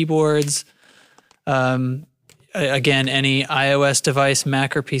 bass, or keyboards. Again, any iOS device,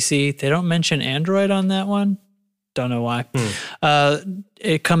 Mac or PC. They don't mention Android on that one. Don't know why.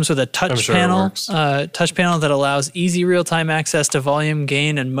 It comes with a touch panel, touch panel that allows easy real-time access to volume,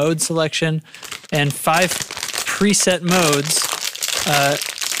 gain, and mode selection, and 5 preset modes.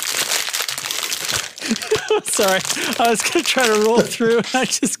 Sorry, I was going to try to roll through. I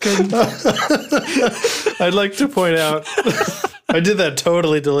just couldn't. I'd like to point out, I did that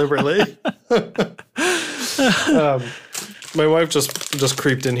totally deliberately. My wife just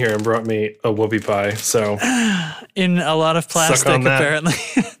creeped in here and brought me a whoopie pie. So in a lot of plastic, apparently.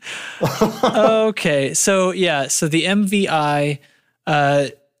 Okay, so the MVI.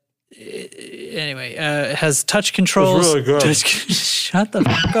 Anyway, it has touch controls. It's really good. Shut the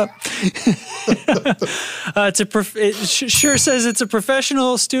fuck up. It sure says it's a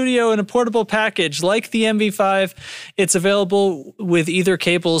professional studio and a portable package. Like the MV5, it's available with either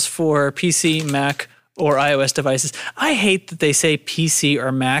cables for PC, Mac, or iOS devices. I hate that they say PC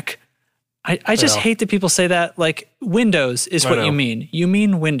or Mac. I just hate that people say that. Like, Windows is what you mean. You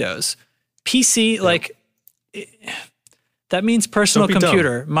mean Windows. PC, like... That means personal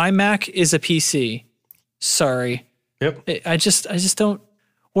computer. Dumb. My Mac is a PC. Sorry. Yep. I just don't.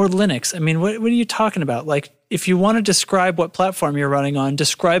 Or Linux. I mean, what are you talking about? Like, if you want to describe what platform you're running on,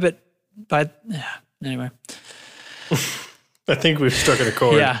 describe it by. Anyway. I think we've struck a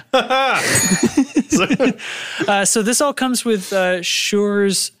chord. Yeah. So this all comes with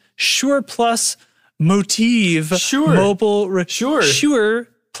Shure Plus Motive mobile. Shure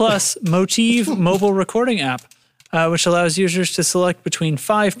Plus Motive mobile recording app. Which allows users to select between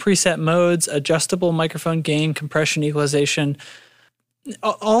 5 preset modes, adjustable microphone gain, compression, equalization.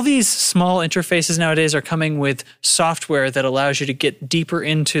 All these small interfaces nowadays are coming with software that allows you to get deeper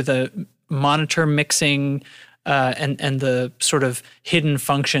into the monitor mixing, and the sort of hidden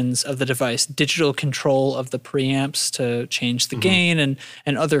functions of the device, digital control of the preamps to change the gain and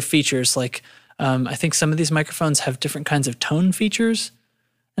other features. Like I think some of these microphones have different kinds of tone features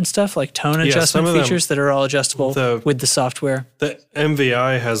and stuff, like tone adjustment features that are all adjustable with the software. The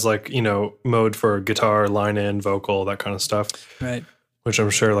MVI has like, mode for guitar, line in, vocal, that kind of stuff. Right. Which I'm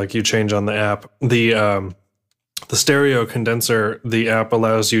sure like you change on the app. The stereo condenser, the app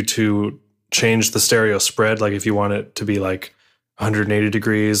allows you to change the stereo spread. Like if you want it to be like 180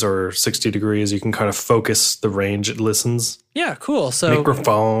 degrees or 60 degrees, you can kind of focus the range it listens. Yeah, cool. So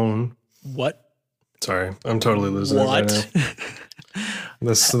microphone. What? Sorry, I'm totally losing it What? right now.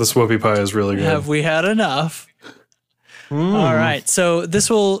 This whoopie pie is really good. Have we had enough? All right. So this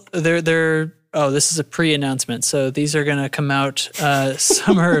will this is a pre-announcement. So these are going to come out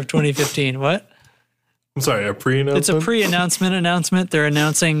summer of 2015. What? I'm sorry, a pre-announcement? It's a pre-announcement. They're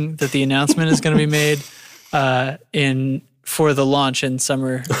announcing that the announcement is going to be made for the launch in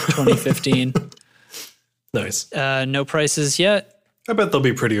summer 2015. Nice. No prices yet. I bet they'll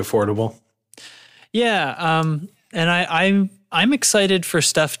be pretty affordable. Yeah. And I'm excited for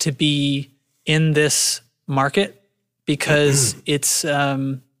stuff to be in this market because it's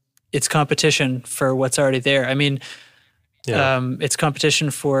competition for what's already there. I mean, it's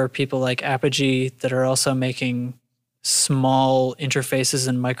competition for people like Apogee that are also making small interfaces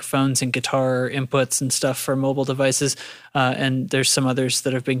and microphones and guitar inputs and stuff for mobile devices. And there's some others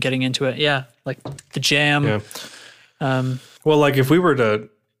that have been getting into it. Yeah, like the Jam. Yeah. Well, like if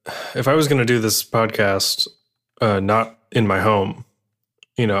I was going to do this podcast not in my home,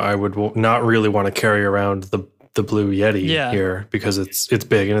 I would not really want to carry around the Blue Yeti here because it's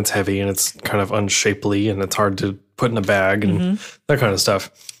big and it's heavy and it's kind of unshapely and it's hard to put in a bag and that kind of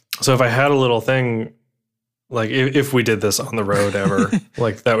stuff. So if I had a little thing, like if we did this on the road ever,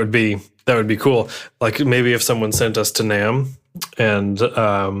 like that would be cool. Like maybe if someone sent us to NAMM and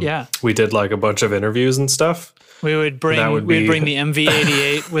we did like a bunch of interviews and stuff. We'd bring the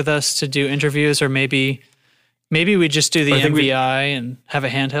MV88 with us to do interviews, or maybe we just do the MVI and have a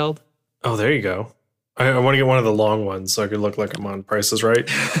handheld. Oh, there you go. I want to get one of the long ones so I could look like I'm on Price is Right.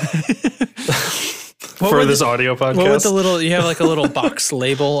 For this audio podcast. What would you have like a little box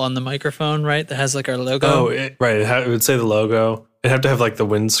label on the microphone, right? That has like our logo. Oh, right. It would say the logo. It'd have to have like the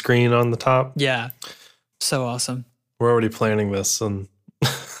windscreen on the top. Yeah. So awesome. We're already planning this. And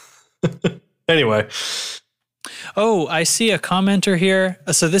anyway. Oh, I see a commenter here.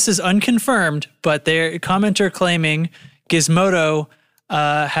 So this is unconfirmed, but they're commenter claiming Gizmodo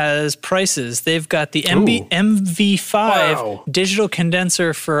has prices. They've got the MV5 digital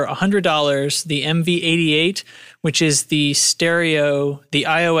condenser for $100. The MV88, which is the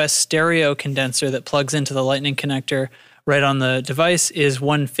iOS stereo condenser that plugs into the Lightning connector right on the device, is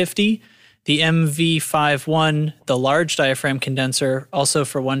 $150. The MV51, the large diaphragm condenser, also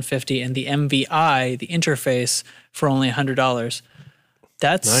for $150, and the MVI, the interface, for only $100.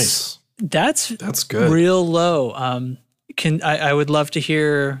 That's nice. That's good. Real low. I would love to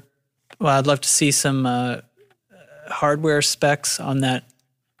hear. Well, I'd love to see some hardware specs on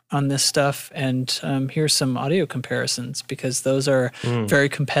this stuff, and hear some audio comparisons, because those are very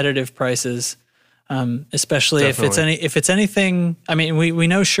competitive prices. Especially Definitely. if it's anything. I mean, we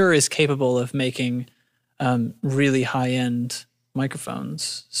know Shure is capable of making really high end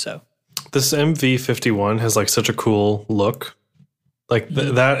microphones. So this MV51 has like such a cool look. Like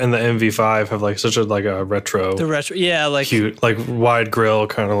that and the MV5 have like such a retro. The retro, yeah, like cute, like wide grill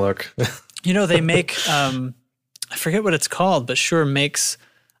kind of look. They make I forget what it's called, but Shure makes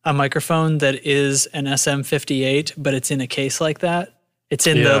a microphone that is an SM58, but it's in a case like that. It's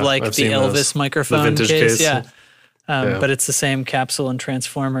in the Elvis microphone case. Yeah. But it's the same capsule and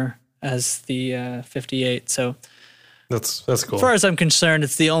transformer as the 58. So that's cool. As far as I'm concerned,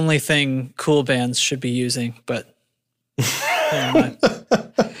 it's the only thing cool bands should be using. But hear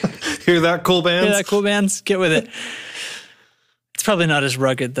that, cool bands? Hear that, cool bands? Get with it. It's probably not as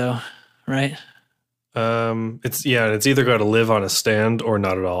rugged though, right? It's either got to live on a stand or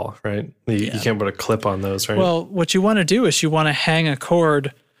not at all, right? You can't put a clip on those, right? Well, what you want to do is you want to hang a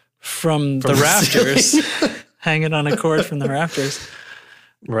cord from the rafters. Hang it on a cord from the rafters.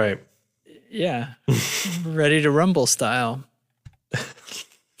 Right. Yeah. Ready to rumble style.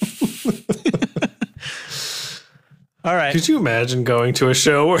 All right. Could you imagine going to a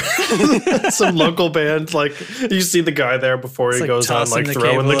show where some local band, like you see the guy there before he goes on, like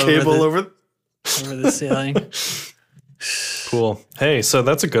throwing the cable over the ceiling. Cool. Hey, so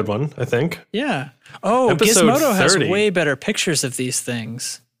that's a good one, I think. Yeah. Oh, Episode Gizmodo 30. Has way better pictures of these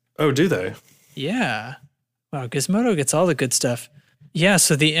things. Oh, do they? Yeah. Wow, Gizmodo gets all the good stuff. Yeah,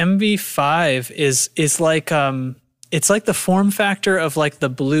 so the MV5 is like it's like the form factor of like the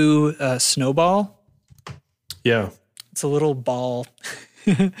blue Snowball. Yeah. It's a little ball.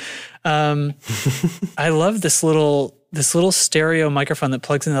 I love this little stereo microphone that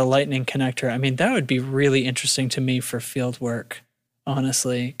plugs into the lightning connector. I mean, that would be really interesting to me for field work,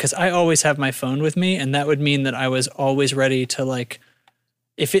 honestly, because I always have my phone with me, and that would mean that I was always ready to like,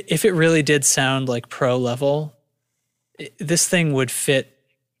 if it really did sound like pro level, this thing would fit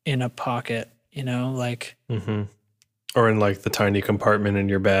in a pocket, you know, like. Mm-hmm. Or in like the tiny compartment in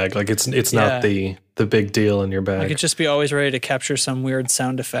your bag. Like it's not the big deal in your bag. I could just be always ready to capture some weird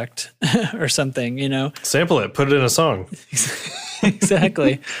sound effect or something, you know? Sample it, put it in a song.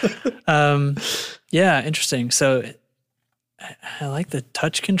 Exactly. Yeah, interesting. So I like the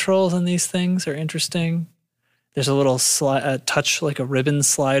touch controls on these things are interesting. There's a little touch, like a ribbon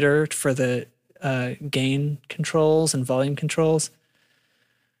slider for the gain controls and volume controls.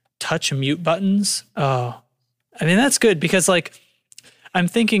 Touch mute buttons. Oh, I mean, that's good because, like, I'm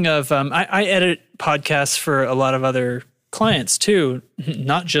thinking of, I edit podcasts for a lot of other clients too,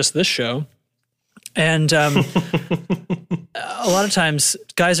 not just this show. And a lot of times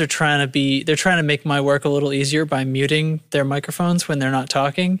guys are trying to make my work a little easier by muting their microphones when they're not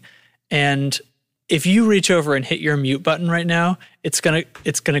talking. And if you reach over and hit your mute button right now, it's gonna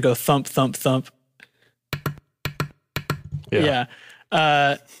go thump, thump, thump. Yeah.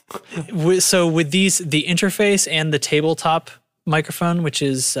 So with these, the interface and the tabletop microphone, which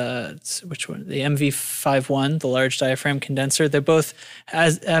is which one? The MV51, the large diaphragm condenser. They're both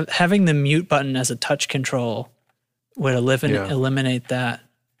having the mute button as a touch control would eliminate that.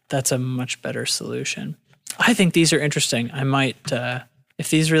 That's a much better solution. I think these are interesting. I might, if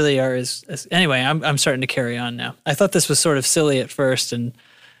these really are as anyway. I'm starting to carry on now. I thought this was sort of silly at first, and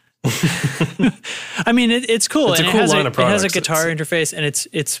I mean, it's cool. It's and a cool line of products. It has a guitar interface, and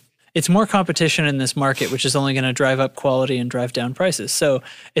it's more competition in this market, which is only going to drive up quality and drive down prices. So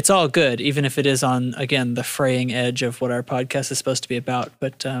it's all good, even if it is on, again, the fraying edge of what our podcast is supposed to be about.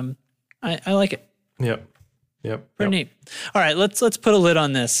 But I like it. Yep. Pretty neat. All right, let's put a lid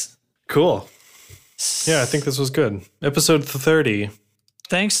on this. Cool. Yeah, I think this was good. Episode 30.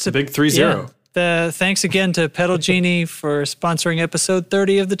 Thanks to Big 30. Yeah. Thanks again to Pedal Genie for sponsoring episode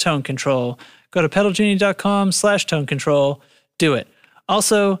 30 of the Tone Control. Go to pedalgenie.com/tone control. Do it.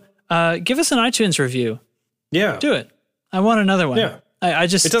 Also, give us an iTunes review. Yeah. Do it. I want another one. Yeah. I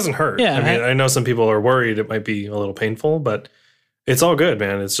just. It doesn't hurt. Yeah. I mean, I know some people are worried it might be a little painful, but it's all good,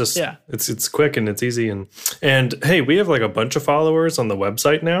 man. It's just, it's quick and it's easy. And hey, we have like a bunch of followers on the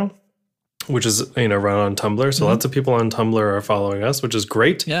website now, which is, run on Tumblr. So lots of people on Tumblr are following us, which is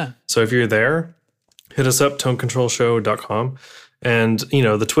great. Yeah. So if you're there, hit us up, tonecontrolshow.com. And,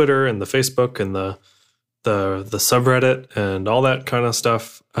 the Twitter and the Facebook and the subreddit and all that kind of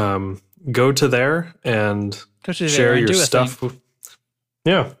stuff. Go to there and share your stuff.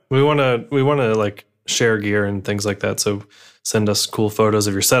 Yeah. We want to like share gear and things like that. So send us cool photos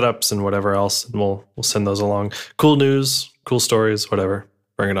of your setups and whatever else, and we'll send those along. Cool news, cool stories, whatever.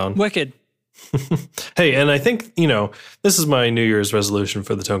 Bring it on. Wicked. Hey, and I think, this is my New Year's resolution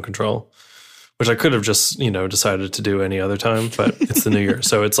for the Tone Control, which I could have just, decided to do any other time, but it's the New Year.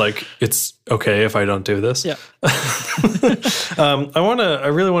 So it's like, it's okay if I don't do this. Yeah. I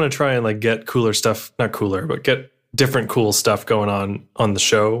really want to try and like get cooler stuff, not cooler, but get different cool stuff going on the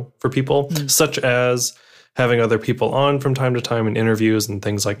show for people, such as having other people on from time to time in interviews and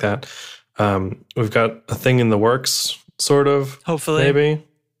things like that. We've got a thing in the works, sort of. Hopefully. Maybe.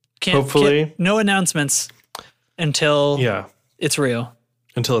 Hopefully. No announcements until it's real.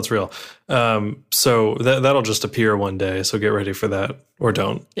 Until it's real. So that'll just appear one day. So get ready for that, or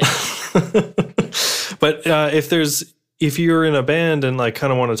don't. Yeah. But if you're in a band and like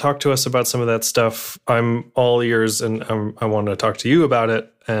kind of want to talk to us about some of that stuff, I'm all ears, and I want to talk to you about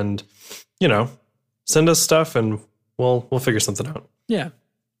it. And send us stuff, and we'll figure something out. Yeah,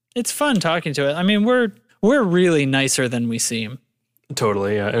 it's fun talking to it. I mean, we're really nicer than we seem.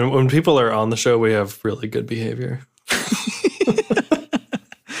 Totally, yeah. And when people are on the show, we have really good behavior.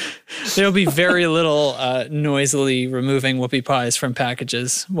 There'll be very little noisily removing whoopie pies from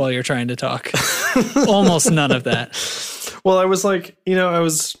packages while you're trying to talk. Almost none of that. Well, I was like, I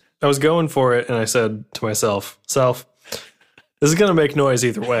was going for it, and I said to myself, this is going to make noise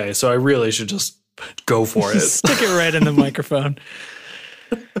either way, so I really should just go for it. Stick it right in the microphone.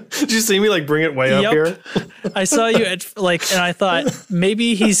 Did you see me like bring it way up here? I saw you and I thought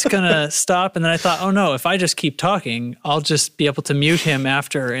maybe he's gonna stop, and then I thought, oh no, if I just keep talking, I'll just be able to mute him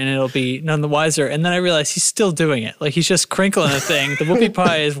after, and it'll be none the wiser. And then I realized he's still doing it. Like he's just crinkling the thing. The whoopie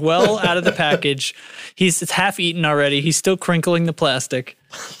pie is well out of the package. It's half eaten already. He's still crinkling the plastic.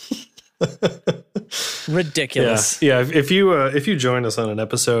 Ridiculous. Yeah. If you join us on an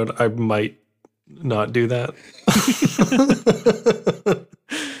episode, I might not do that.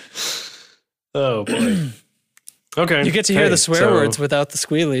 Oh boy. Okay. You get to hear the swear words without the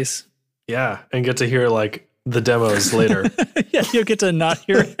squealies. Yeah, and get to hear like the demos later. Yeah, you'll get to not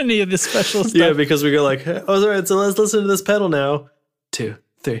hear any of the special stuff. Yeah, because we go like, oh, all right, so let's listen to this pedal now. 2,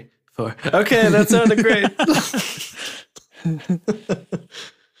 3, 4. Okay, that sounded great.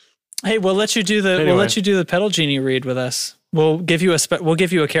 Hey, we'll let you do the Pedal Genie read with us. We'll give you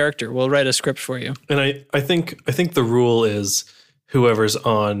a character. We'll write a script for you. And I think the rule is whoever's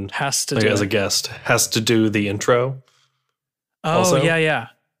on has to like, do as it. a guest has to do the intro. Oh, also. yeah.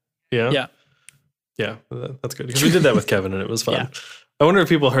 Yeah, that's good. Because we did that with Kevin and it was fun. Yeah. I wonder if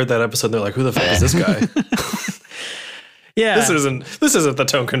people heard that episode and they're like, who the fuck is this guy? Yeah. This isn't the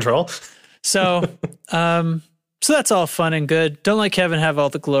tone control. So that's all fun and good. Don't let Kevin have all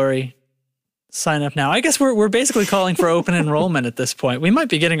the glory. Sign up now. I guess we're basically calling for open enrollment at this point. We might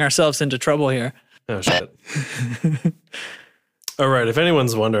be getting ourselves into trouble here. Oh, shit. All right. If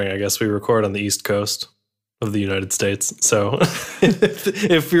anyone's wondering, I guess we record on the East Coast of the United States. So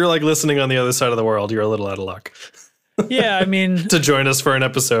if you're like listening on the other side of the world, you're a little out of luck. Yeah, I mean, to join us for an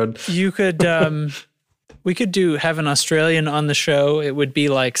episode. You could we could have an Australian on the show. It would be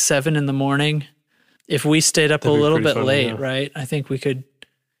like 7 a.m. If we stayed up a little bit late, right? I think we could,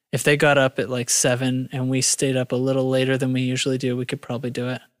 if they got up at like 7 and we stayed up a little later than we usually do, we could probably do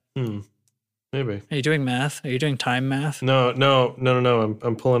it. Maybe. Are you doing math? Are you doing time math? No.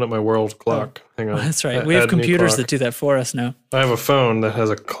 I'm pulling up my world clock. Hang on. Oh, that's right. We have computers that do that for us now. I have a phone that has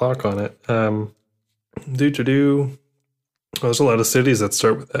a clock on it. Oh, there's a lot of cities that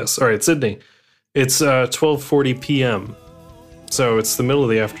start with S. All right, Sydney. It's 12:40 p.m. So it's the middle of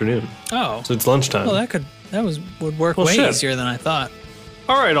the afternoon. Oh. So it's lunchtime. Well, would work way easier than I thought.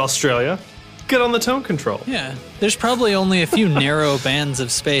 All right, Australia. Get on the tone control. Yeah. There's probably only a few narrow bands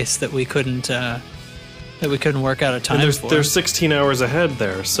of space that we couldn't work out a time for. They're 16 hours ahead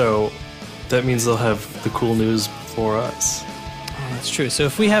there, so that means they'll have the cool news before us. Oh, that's true. So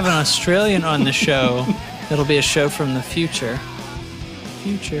if we have an Australian on the show, it'll be a show from the future.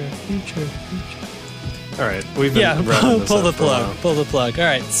 Future. All right, we've been pull the plug. All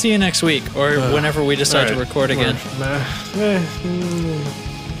right, see you next week or whenever we decide to record again.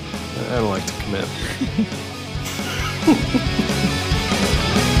 I don't like to commit.